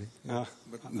 Definitely.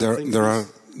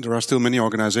 There are still many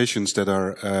organizations that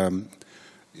are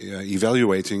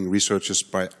evaluating researchers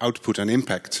by output and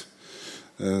impact.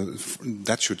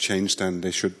 That should change. Then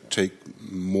they should take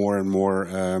more and more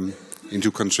into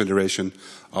consideration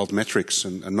altmetrics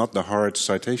and not the hard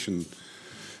citation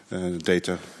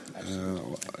data.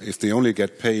 If they only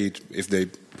get paid if they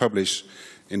publish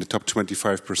in the top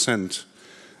 25%.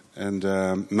 And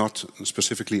not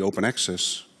specifically open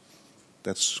access,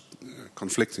 that's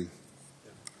conflicting.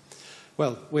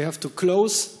 Well, we have to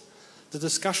close the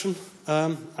discussion,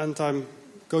 and I'm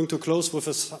going to close with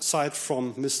a side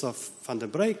from Mr. van der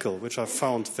Brekel, which I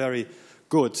found very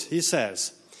good. He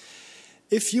says,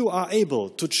 if you are able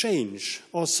to change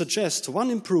or suggest one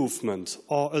improvement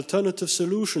or alternative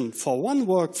solution for one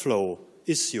workflow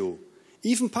issue,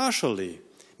 even partially,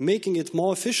 making it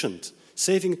more efficient,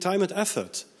 saving time and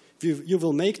effort, you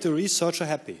will make the researcher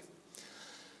happy.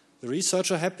 The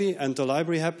researcher happy and the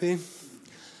library happy.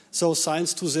 So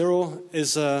Science 2.0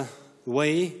 is a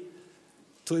way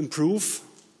to improve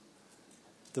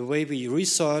the way we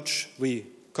research, we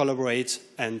collaborate,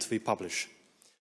 and we publish.